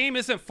as the game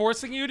isn't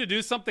forcing you to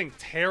do something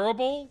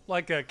terrible,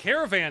 like a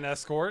caravan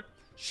escort,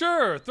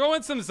 sure, throw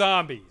in some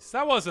zombies.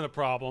 That wasn't a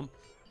problem.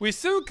 We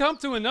soon come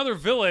to another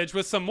village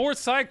with some more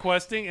side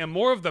questing and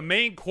more of the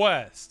main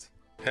quest.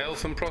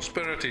 Health and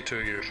prosperity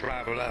to you,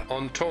 traveler,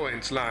 on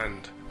Toyn's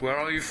land. Where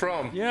are you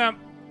from? Yeah,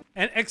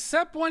 and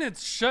except when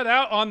it's shut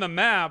out on the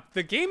map,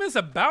 the game is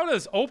about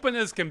as open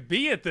as can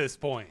be at this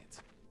point.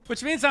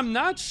 Which means I'm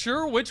not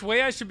sure which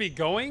way I should be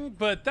going,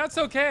 but that's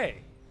okay.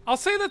 I'll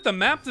say that the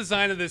map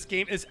design of this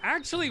game is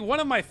actually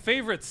one of my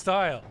favorite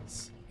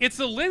styles.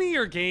 It's a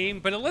linear game,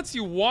 but it lets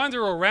you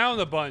wander around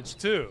a bunch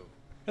too.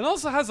 It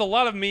also has a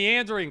lot of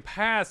meandering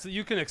paths that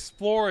you can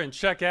explore and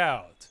check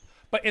out.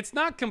 But it's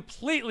not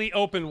completely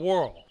open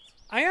world.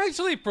 I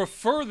actually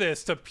prefer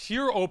this to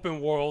pure open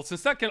world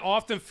since that can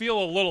often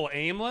feel a little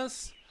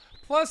aimless.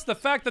 Plus, the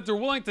fact that they're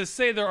willing to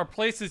say there are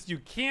places you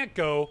can't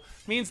go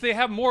means they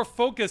have more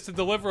focus to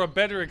deliver a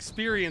better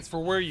experience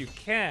for where you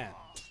can.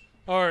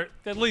 Or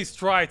at least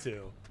try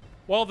to.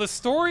 While the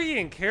story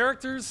and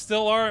characters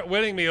still aren't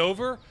winning me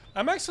over,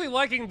 I'm actually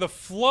liking the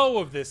flow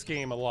of this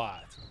game a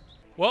lot.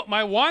 Well,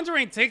 my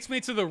wandering takes me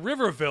to the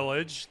river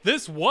village.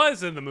 This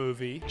was in the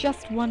movie.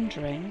 Just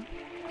wondering,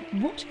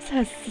 what is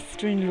her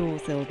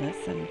sister-in-law's illness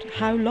and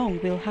how long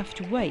we'll have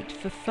to wait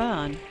for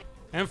Fern?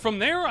 And from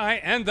there, I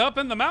end up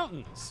in the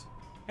mountains.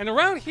 And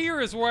around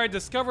here is where I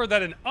discover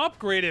that an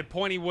upgraded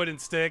pointy wooden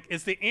stick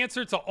is the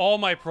answer to all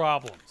my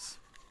problems.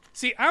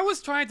 See, I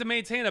was trying to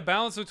maintain a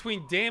balance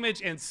between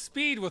damage and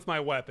speed with my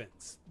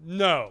weapons.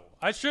 No,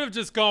 I should have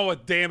just gone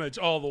with damage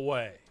all the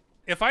way.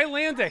 If I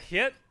land a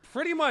hit,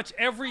 pretty much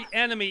every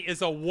enemy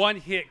is a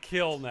one-hit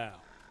kill now.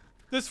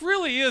 This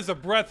really is a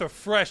breath of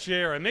fresh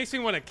air and makes me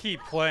want to keep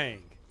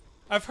playing.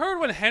 I've heard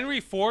when Henry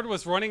Ford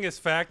was running his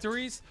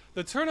factories,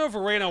 the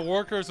turnover rate on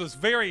workers was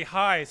very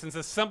high since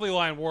assembly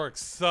line work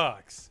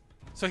sucks.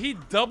 So he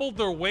doubled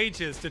their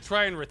wages to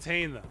try and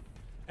retain them.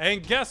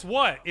 And guess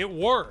what? It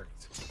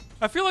worked.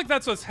 I feel like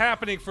that's what's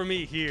happening for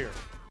me here.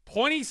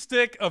 Pointy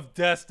Stick of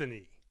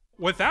Destiny.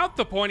 Without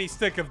the Pointy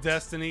Stick of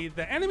Destiny,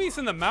 the enemies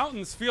in the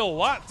mountains feel a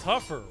lot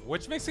tougher,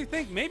 which makes me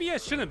think maybe I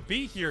shouldn't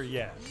be here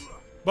yet.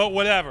 But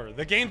whatever,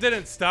 the game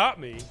didn't stop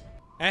me.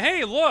 And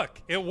hey,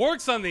 look, it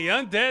works on the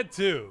undead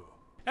too.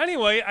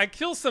 Anyway, I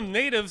kill some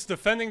natives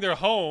defending their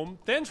home,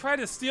 then try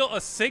to steal a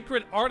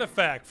sacred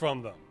artifact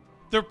from them.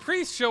 Their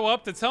priests show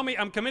up to tell me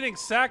I'm committing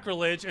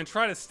sacrilege and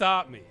try to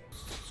stop me.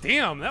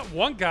 Damn, that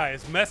one guy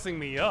is messing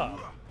me up.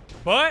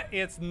 But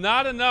it's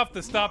not enough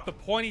to stop the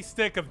Pointy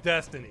Stick of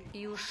Destiny.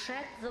 You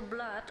shed the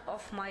blood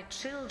of my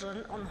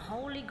children on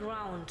holy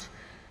ground.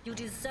 You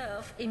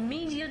deserve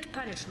immediate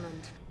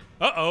punishment.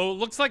 Uh-oh,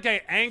 looks like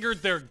I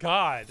angered their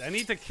god. I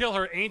need to kill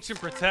her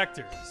ancient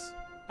protectors.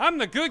 I'm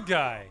the good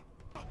guy.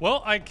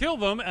 Well, I kill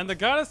them, and the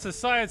goddess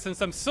decides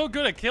since I'm so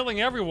good at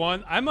killing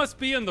everyone, I must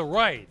be in the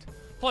right.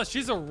 Plus,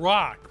 she's a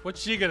rock.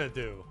 What's she gonna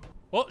do?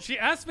 Well, she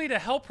asked me to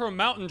help her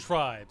mountain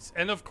tribes,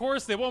 and of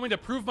course, they want me to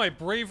prove my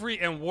bravery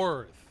and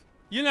worth.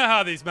 You know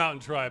how these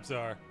mountain tribes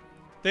are.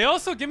 They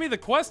also give me the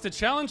quest to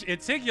challenge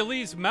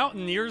Itigulese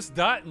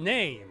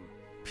Mountaineers.name.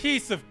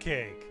 Piece of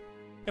cake.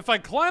 If I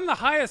climb the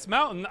highest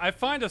mountain, I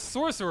find a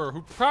sorcerer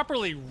who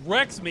properly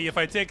wrecks me if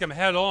I take him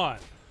head on.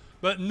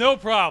 But no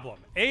problem.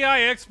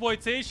 AI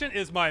exploitation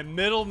is my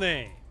middle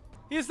name.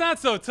 He's not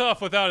so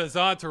tough without his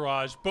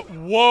entourage, but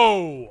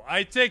whoa,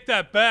 I take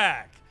that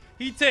back.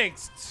 He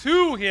takes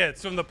 2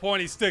 hits from the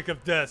pointy stick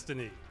of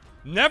destiny.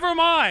 Never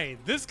mind,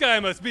 this guy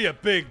must be a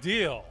big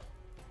deal.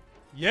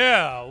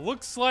 Yeah,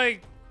 looks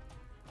like...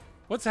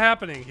 What's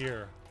happening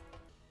here?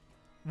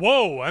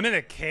 Whoa, I'm in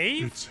a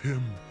cave? It's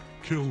him.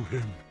 Kill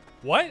him.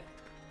 What?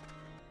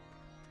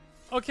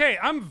 Okay,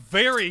 I'm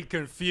very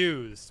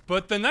confused,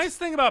 but the nice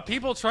thing about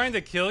people trying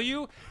to kill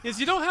you is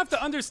you don't have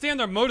to understand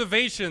their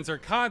motivations or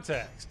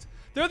context.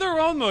 They're their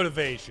own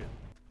motivation.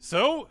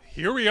 So,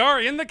 here we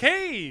are in the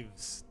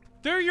caves.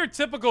 They're your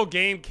typical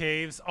game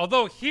caves,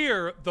 although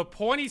here, the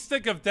pointy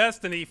stick of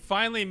destiny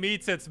finally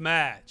meets its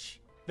match.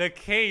 The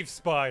cave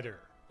spider.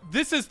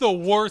 This is the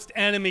worst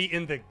enemy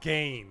in the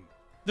game.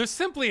 They're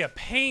simply a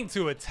pain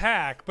to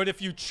attack, but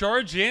if you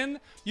charge in,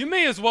 you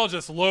may as well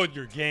just load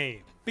your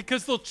game.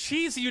 Because they'll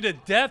cheese you to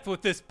death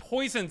with this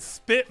poison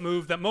spit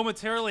move that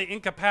momentarily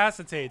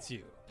incapacitates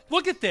you.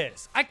 Look at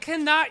this. I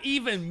cannot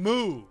even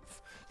move.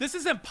 This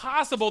is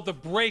impossible to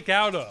break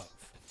out of.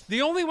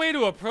 The only way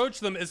to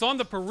approach them is on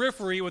the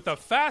periphery with a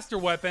faster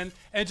weapon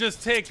and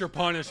just take your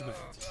punishment.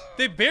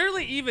 They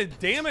barely even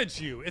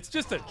damage you. It's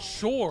just a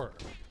chore.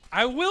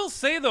 I will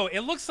say though,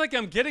 it looks like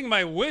I'm getting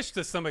my wish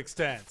to some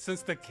extent,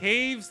 since the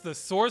caves, the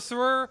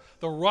sorcerer,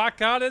 the rock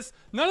goddess,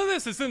 none of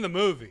this is in the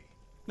movie.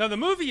 Now, the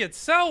movie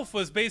itself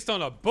was based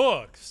on a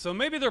book, so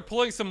maybe they're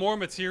pulling some more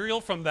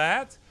material from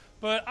that,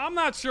 but I'm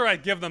not sure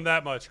I'd give them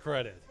that much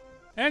credit.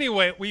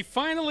 Anyway, we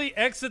finally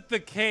exit the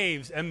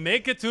caves and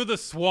make it to the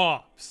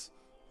swamps.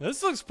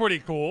 This looks pretty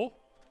cool.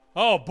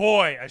 Oh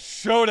boy, a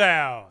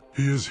showdown.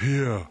 He is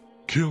here.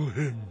 Kill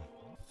him.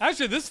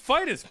 Actually, this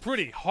fight is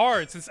pretty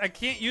hard since I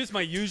can't use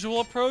my usual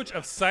approach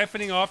of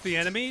siphoning off the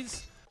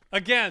enemies.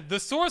 Again, the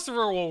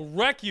sorcerer will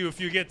wreck you if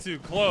you get too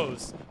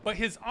close, but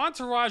his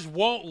entourage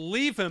won't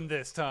leave him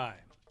this time.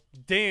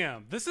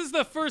 Damn, this is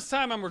the first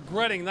time I'm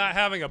regretting not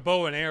having a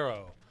bow and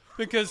arrow.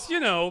 Because,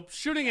 you know,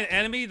 shooting an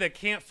enemy that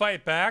can't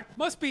fight back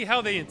must be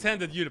how they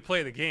intended you to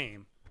play the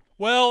game.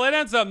 Well, it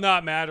ends up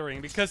not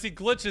mattering because he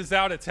glitches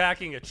out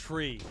attacking a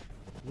tree.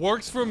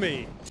 Works for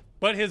me.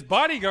 But his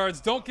bodyguards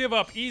don't give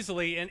up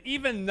easily and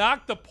even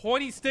knock the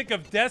pointy stick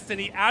of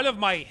destiny out of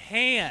my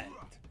hand.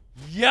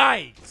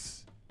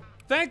 Yikes!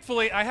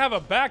 Thankfully, I have a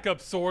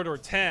backup sword or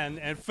 10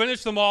 and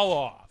finish them all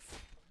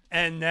off.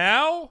 And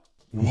now?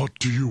 What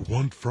do you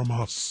want from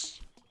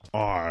us?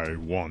 I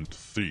want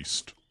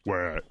Feast.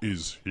 Where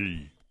is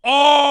he?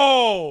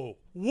 Oh!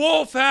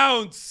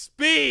 Wolfhound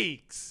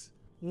speaks!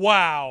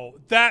 Wow,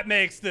 that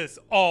makes this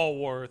all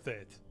worth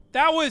it.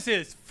 That was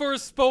his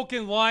first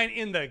spoken line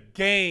in the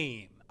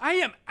game. I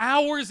am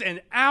hours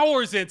and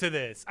hours into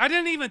this. I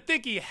didn't even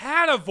think he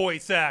had a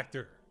voice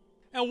actor.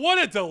 And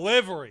what a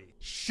delivery.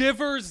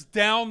 Shivers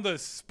down the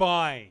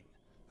spine.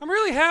 I'm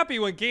really happy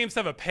when games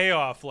have a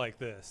payoff like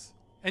this.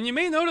 And you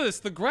may notice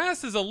the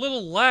grass is a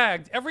little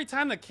lagged every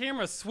time the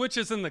camera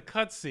switches in the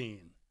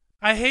cutscene.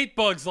 I hate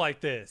bugs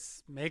like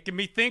this, making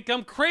me think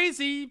I'm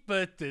crazy,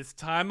 but this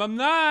time I'm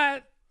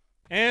not.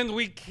 And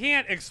we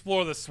can't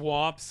explore the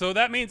swamp, so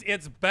that means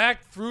it's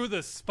back through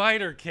the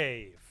spider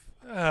cave.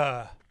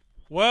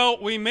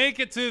 Well, we make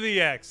it to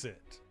the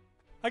exit.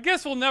 I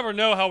guess we'll never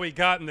know how we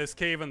got in this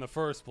cave in the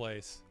first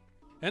place.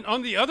 And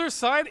on the other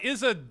side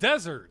is a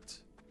desert.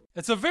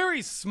 It's a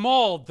very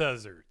small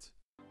desert.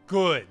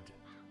 Good.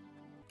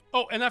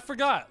 Oh, and I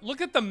forgot.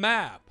 Look at the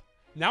map.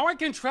 Now I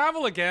can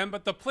travel again,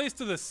 but the place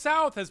to the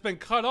south has been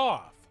cut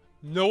off.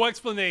 No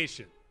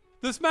explanation.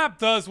 This map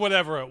does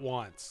whatever it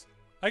wants.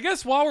 I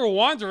guess while we're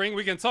wandering,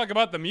 we can talk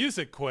about the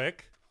music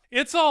quick.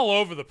 It's all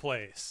over the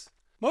place.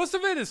 Most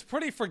of it is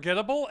pretty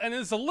forgettable and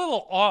is a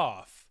little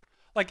off.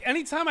 Like,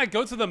 anytime I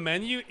go to the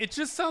menu, it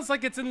just sounds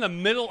like it's in the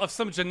middle of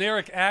some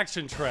generic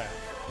action track.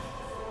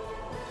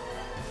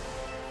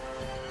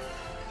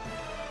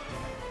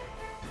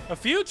 A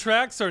few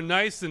tracks are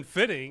nice and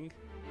fitting.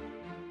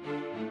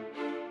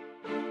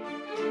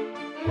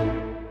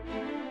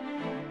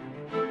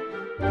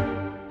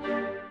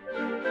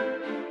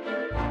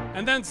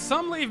 And then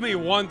some leave me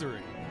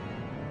wondering.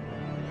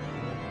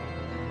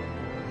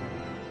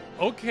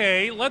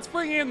 Okay, let's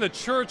bring in the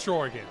church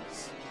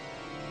organs.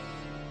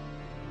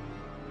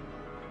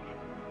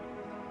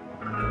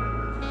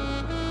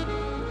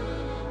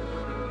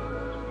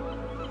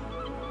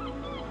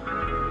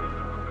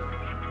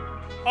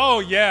 Oh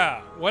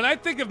yeah, when I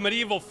think of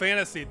medieval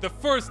fantasy, the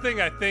first thing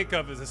I think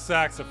of is a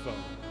saxophone.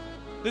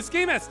 This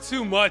game has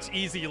too much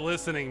easy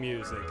listening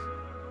music.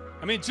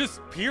 I mean, just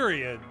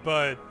period,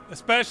 but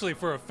especially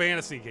for a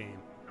fantasy game.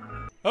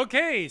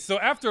 Okay, so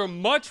after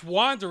much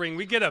wandering,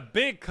 we get a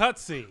big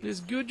cutscene. It's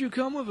good you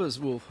come with us,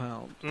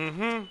 Wolfhound.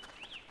 Mm-hmm.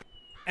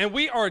 And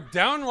we are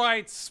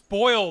downright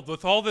spoiled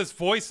with all this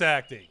voice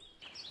acting.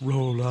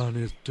 Roland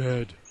is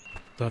dead.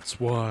 That's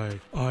why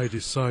I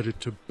decided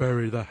to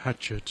bury the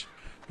hatchet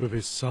with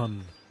his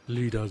son,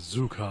 leader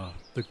Zuka,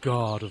 the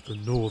guard of the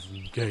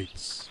northern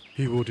gates.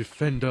 He will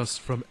defend us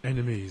from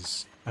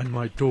enemies, and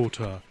my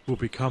daughter will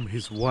become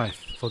his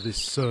wife for this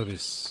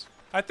service.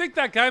 I think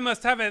that guy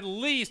must have at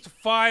least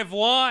 5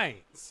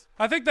 lines.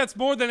 I think that's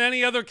more than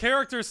any other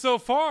character so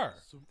far.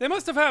 They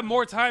must have had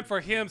more time for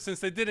him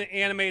since they didn't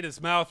animate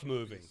his mouth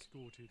moving.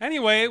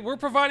 Anyway, we're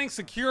providing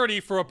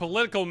security for a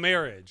political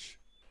marriage.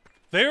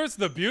 There's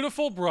the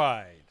beautiful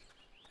bride.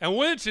 And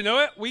wouldn't you know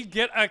it, we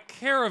get a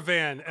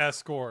caravan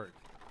escort.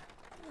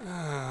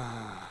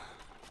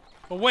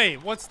 But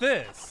wait, what's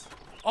this?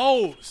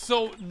 Oh,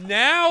 so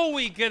now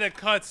we get a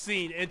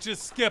cutscene and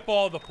just skip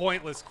all the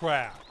pointless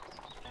crap.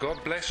 God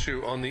bless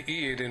you on the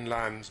Eadin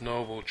lands,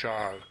 noble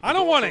child. I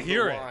don't want to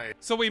hear it.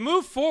 So we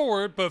move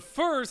forward, but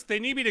first they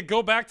need me to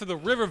go back to the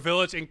river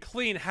village and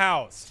clean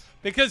house.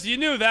 Because you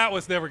knew that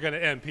was never going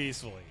to end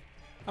peacefully.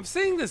 I'm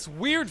seeing this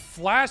weird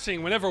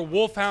flashing whenever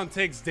Wolfhound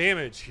takes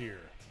damage here.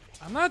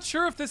 I'm not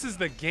sure if this is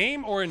the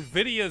game or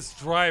Nvidia's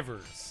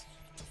drivers.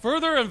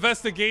 Further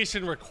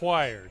investigation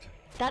required.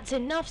 That's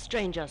enough,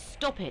 stranger.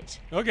 Stop it.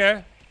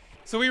 Okay.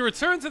 So we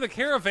return to the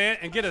caravan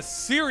and get a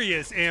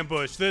serious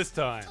ambush this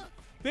time.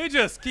 They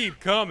just keep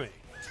coming.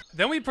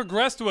 Then we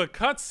progress to a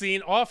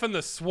cutscene off in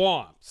the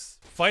swamps.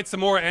 Fight some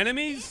more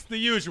enemies, the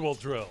usual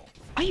drill.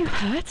 Are you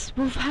hurt,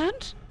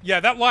 Wolfhound? Yeah,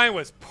 that line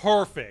was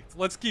perfect.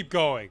 Let's keep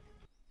going.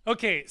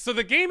 Okay, so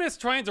the game is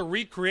trying to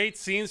recreate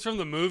scenes from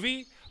the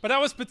movie, but I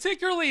was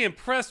particularly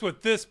impressed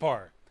with this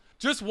part.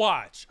 Just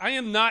watch. I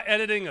am not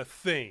editing a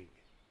thing.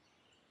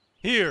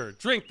 Here,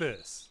 drink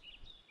this.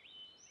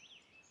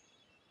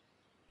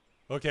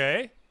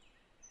 Okay.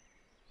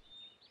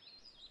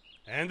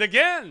 And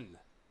again.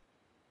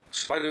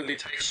 Silently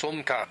take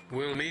Sumka.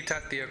 We'll meet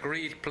at the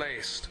agreed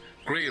place.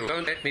 Greel,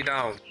 don't let me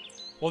down.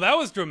 Well, that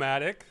was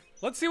dramatic.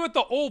 Let's see what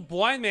the old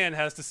blind man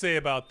has to say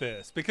about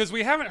this, because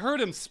we haven't heard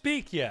him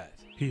speak yet.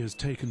 He has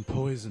taken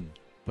poison,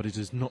 but it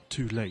is not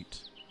too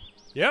late.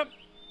 Yep.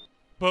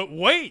 But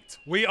wait,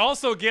 we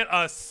also get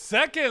a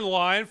second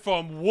line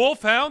from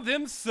Wolfhound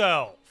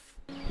himself.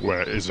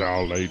 Where is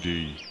Our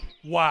Lady?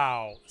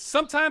 Wow.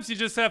 Sometimes you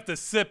just have to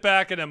sit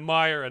back and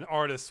admire an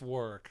artist's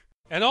work.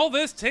 And all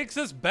this takes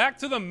us back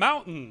to the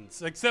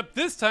mountains, except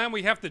this time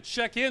we have to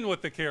check in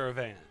with the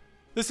caravan.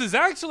 This is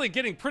actually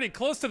getting pretty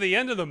close to the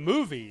end of the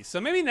movie,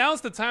 so maybe now's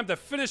the time to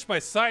finish my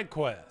side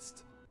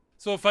quest.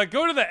 So if I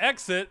go to the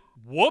exit,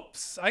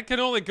 whoops, I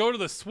can only go to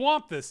the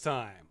swamp this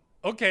time.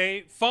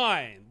 Okay,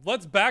 fine.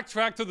 Let's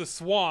backtrack to the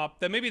swamp,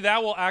 then maybe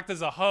that will act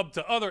as a hub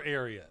to other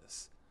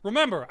areas.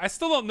 Remember, I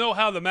still don't know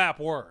how the map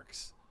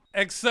works.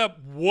 Except,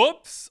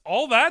 whoops,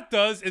 all that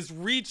does is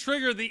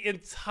re-trigger the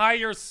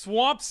entire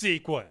swamp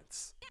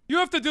sequence. You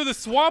have to do the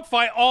swamp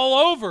fight all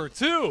over,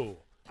 too.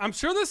 I'm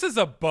sure this is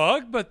a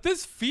bug, but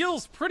this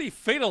feels pretty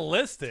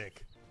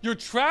fatalistic. You're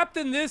trapped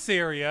in this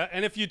area,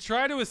 and if you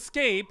try to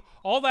escape,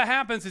 all that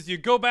happens is you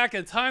go back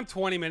in time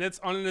 20 minutes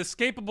on an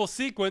escapable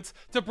sequence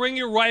to bring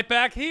you right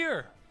back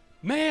here.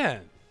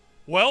 Man.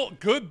 Well,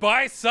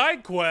 goodbye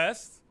side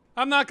quests.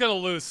 I'm not gonna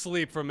lose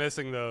sleep for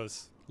missing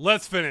those.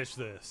 Let's finish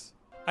this.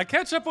 I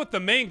catch up with the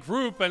main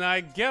group, and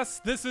I guess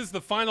this is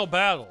the final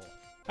battle.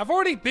 I've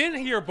already been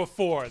here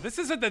before. This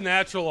isn't the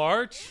natural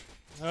arch.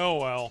 Oh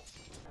well.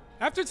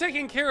 After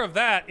taking care of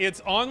that,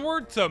 it's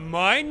onward to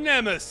my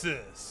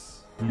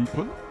nemesis.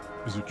 Lupin?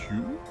 Is it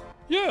you?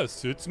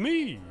 Yes, it's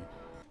me.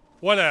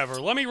 Whatever,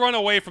 let me run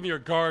away from your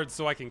guards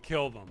so I can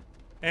kill them.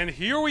 And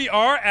here we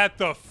are at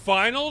the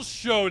final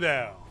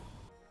showdown.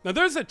 Now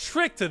there's a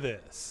trick to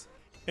this.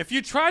 If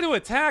you try to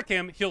attack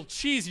him, he'll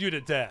cheese you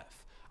to death.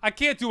 I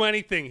can't do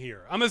anything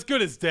here. I'm as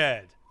good as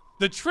dead.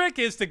 The trick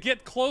is to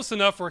get close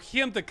enough for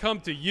him to come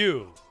to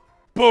you.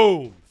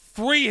 Boom!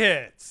 3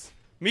 hits.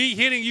 Me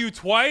hitting you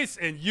twice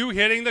and you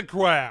hitting the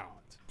ground.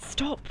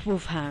 Stop,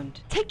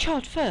 Wolfhound. Take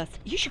charge first.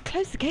 You should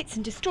close the gates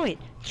and destroy it.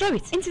 Throw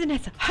it into the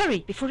Nessa. Hurry,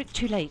 before it's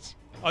too late.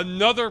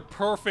 Another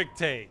perfect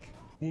take.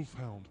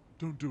 Wolfhound,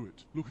 don't do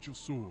it. Look at your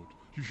sword.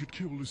 You should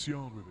kill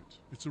Lucian with it.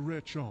 It's a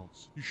rare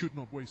chance. You should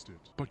not waste it.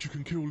 But you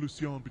can kill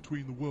Lucian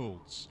between the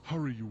worlds.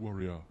 Hurry, you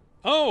warrior.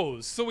 Oh,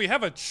 so we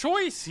have a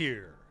choice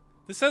here.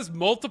 This has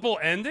multiple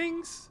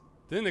endings?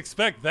 Didn't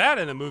expect that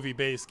in a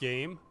movie-based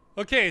game.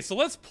 Okay, so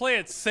let's play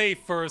it safe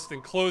first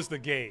and close the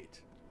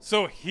gate.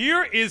 So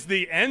here is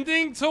the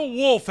ending to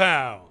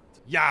Wolfhound.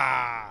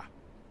 Yeah.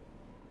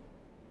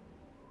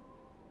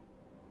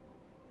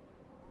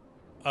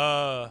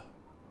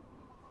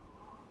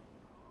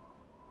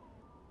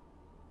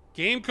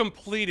 Game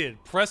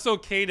completed. Press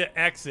OK to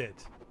exit.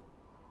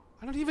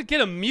 I don't even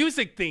get a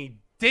music theme.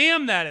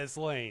 Damn, that is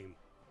lame.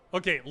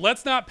 Okay,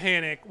 let's not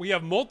panic. We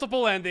have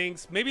multiple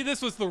endings. Maybe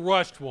this was the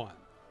rushed one.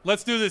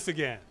 Let's do this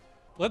again.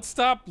 Let's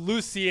stop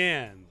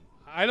Lucian.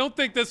 I don't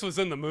think this was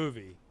in the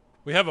movie.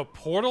 We have a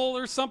portal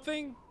or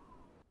something?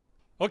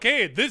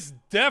 Okay, this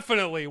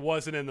definitely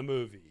wasn't in the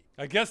movie.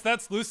 I guess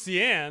that's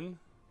Lucienne.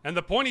 And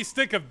the pointy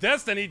stick of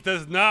destiny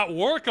does not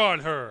work on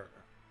her.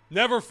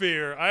 Never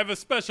fear, I have a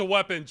special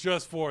weapon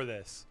just for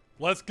this.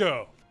 Let's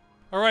go.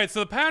 Alright,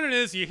 so the pattern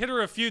is you hit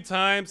her a few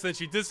times, then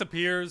she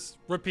disappears.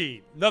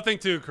 Repeat. Nothing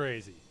too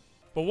crazy.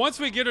 But once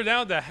we get her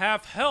down to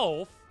half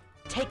health...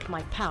 Take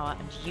my power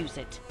and use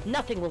it.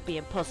 Nothing will be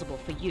impossible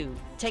for you.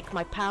 Take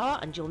my power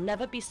and you'll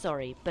never be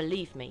sorry.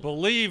 Believe me.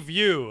 Believe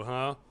you,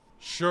 huh?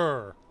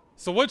 Sure.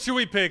 So what should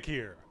we pick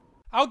here?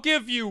 I'll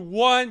give you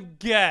one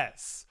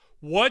guess.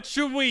 What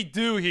should we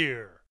do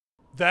here?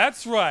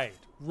 That's right.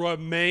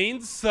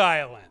 Remain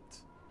silent.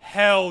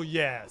 Hell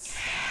yes.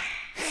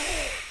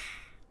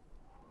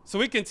 So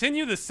we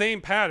continue the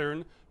same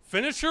pattern,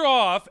 finish her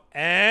off,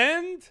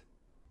 and...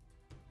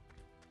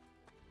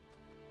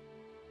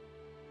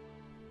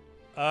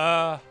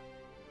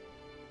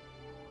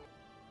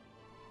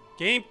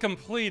 Game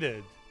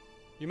completed.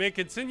 You may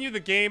continue the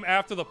game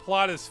after the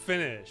plot is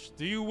finished.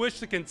 Do you wish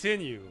to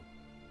continue?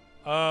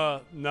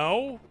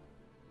 No?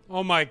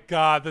 Oh my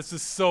god, this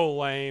is so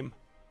lame.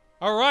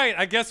 Alright,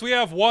 I guess we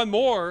have one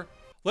more.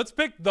 Let's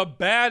pick the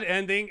bad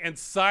ending and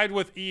side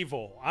with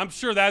evil. I'm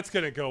sure that's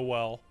gonna go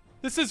well.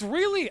 This is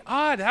really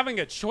odd having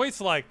a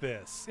choice like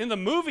this. In the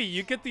movie,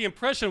 you get the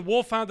impression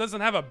Wolfhound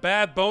doesn't have a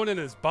bad bone in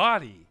his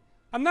body.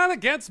 I'm not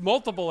against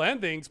multiple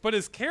endings, but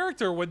his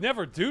character would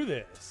never do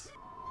this.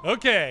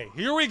 Okay,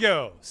 here we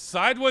go.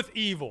 Side with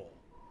evil.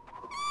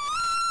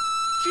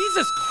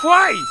 Jesus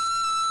Christ!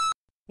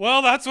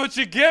 Well, that's what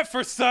you get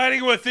for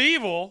siding with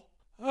evil.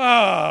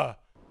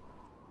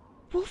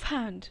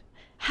 Wolfhound,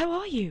 how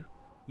are you?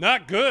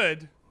 Not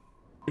good.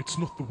 It's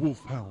not the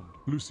Wolfhound.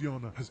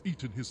 Luciana has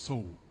eaten his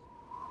soul.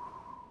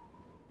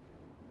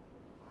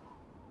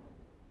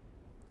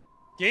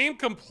 Game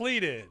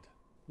completed.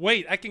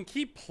 Wait, I can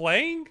keep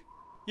playing?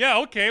 Yeah,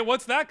 okay,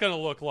 what's that gonna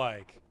look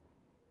like?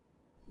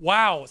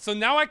 Wow, so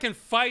now I can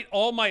fight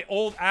all my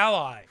old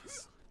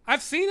allies.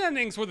 I've seen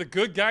endings where the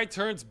good guy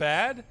turns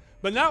bad,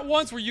 but not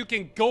ones where you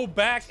can go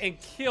back and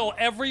kill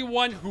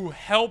everyone who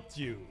helped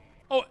you.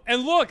 Oh,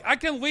 and look, I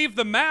can leave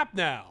the map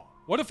now.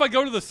 What if I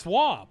go to the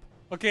swamp?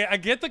 Okay, I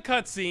get the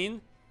cutscene.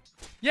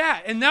 Yeah,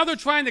 and now they're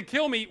trying to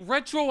kill me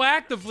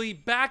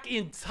retroactively back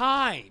in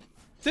time.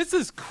 This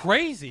is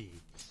crazy.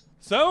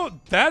 So,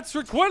 that's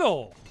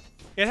Requital.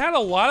 It had a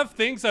lot of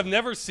things I've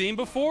never seen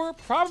before,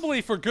 probably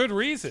for good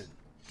reason.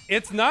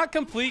 It's not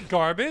complete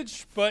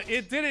garbage, but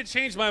it didn't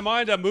change my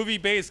mind on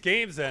movie-based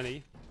games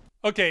any.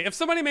 Okay, if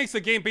somebody makes a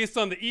game based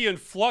on the Ian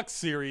Flux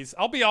series,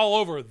 I'll be all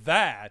over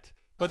that.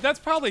 But that's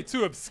probably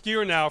too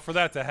obscure now for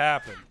that to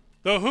happen.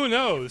 Though who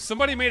knows,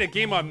 somebody made a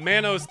game on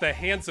Manos the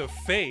Hands of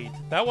Fate.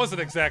 That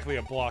wasn't exactly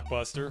a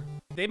blockbuster.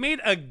 They made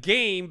a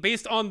game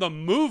based on the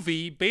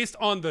movie, based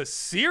on the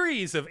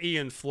series of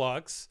Ian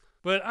Flux.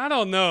 But I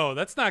don't know,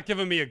 that's not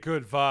giving me a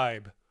good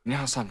vibe. You know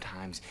how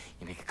sometimes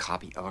you make a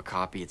copy of a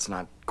copy, it's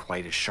not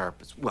quite as sharp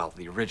as, well,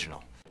 the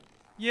original.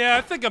 Yeah,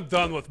 I think I'm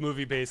done with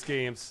movie-based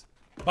games.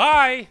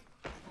 Bye!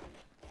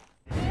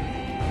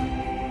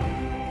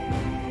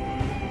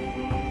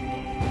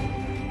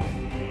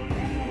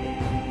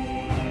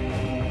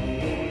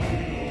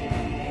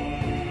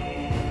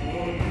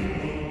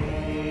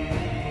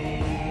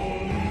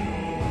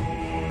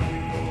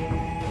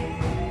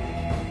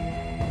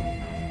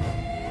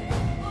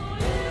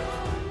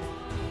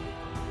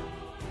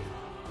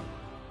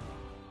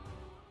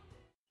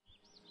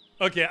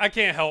 Okay, I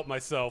can't help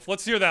myself.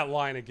 Let's hear that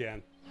line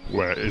again.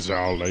 Where is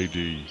Our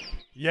Lady?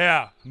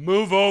 Yeah,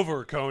 move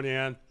over,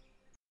 Conan.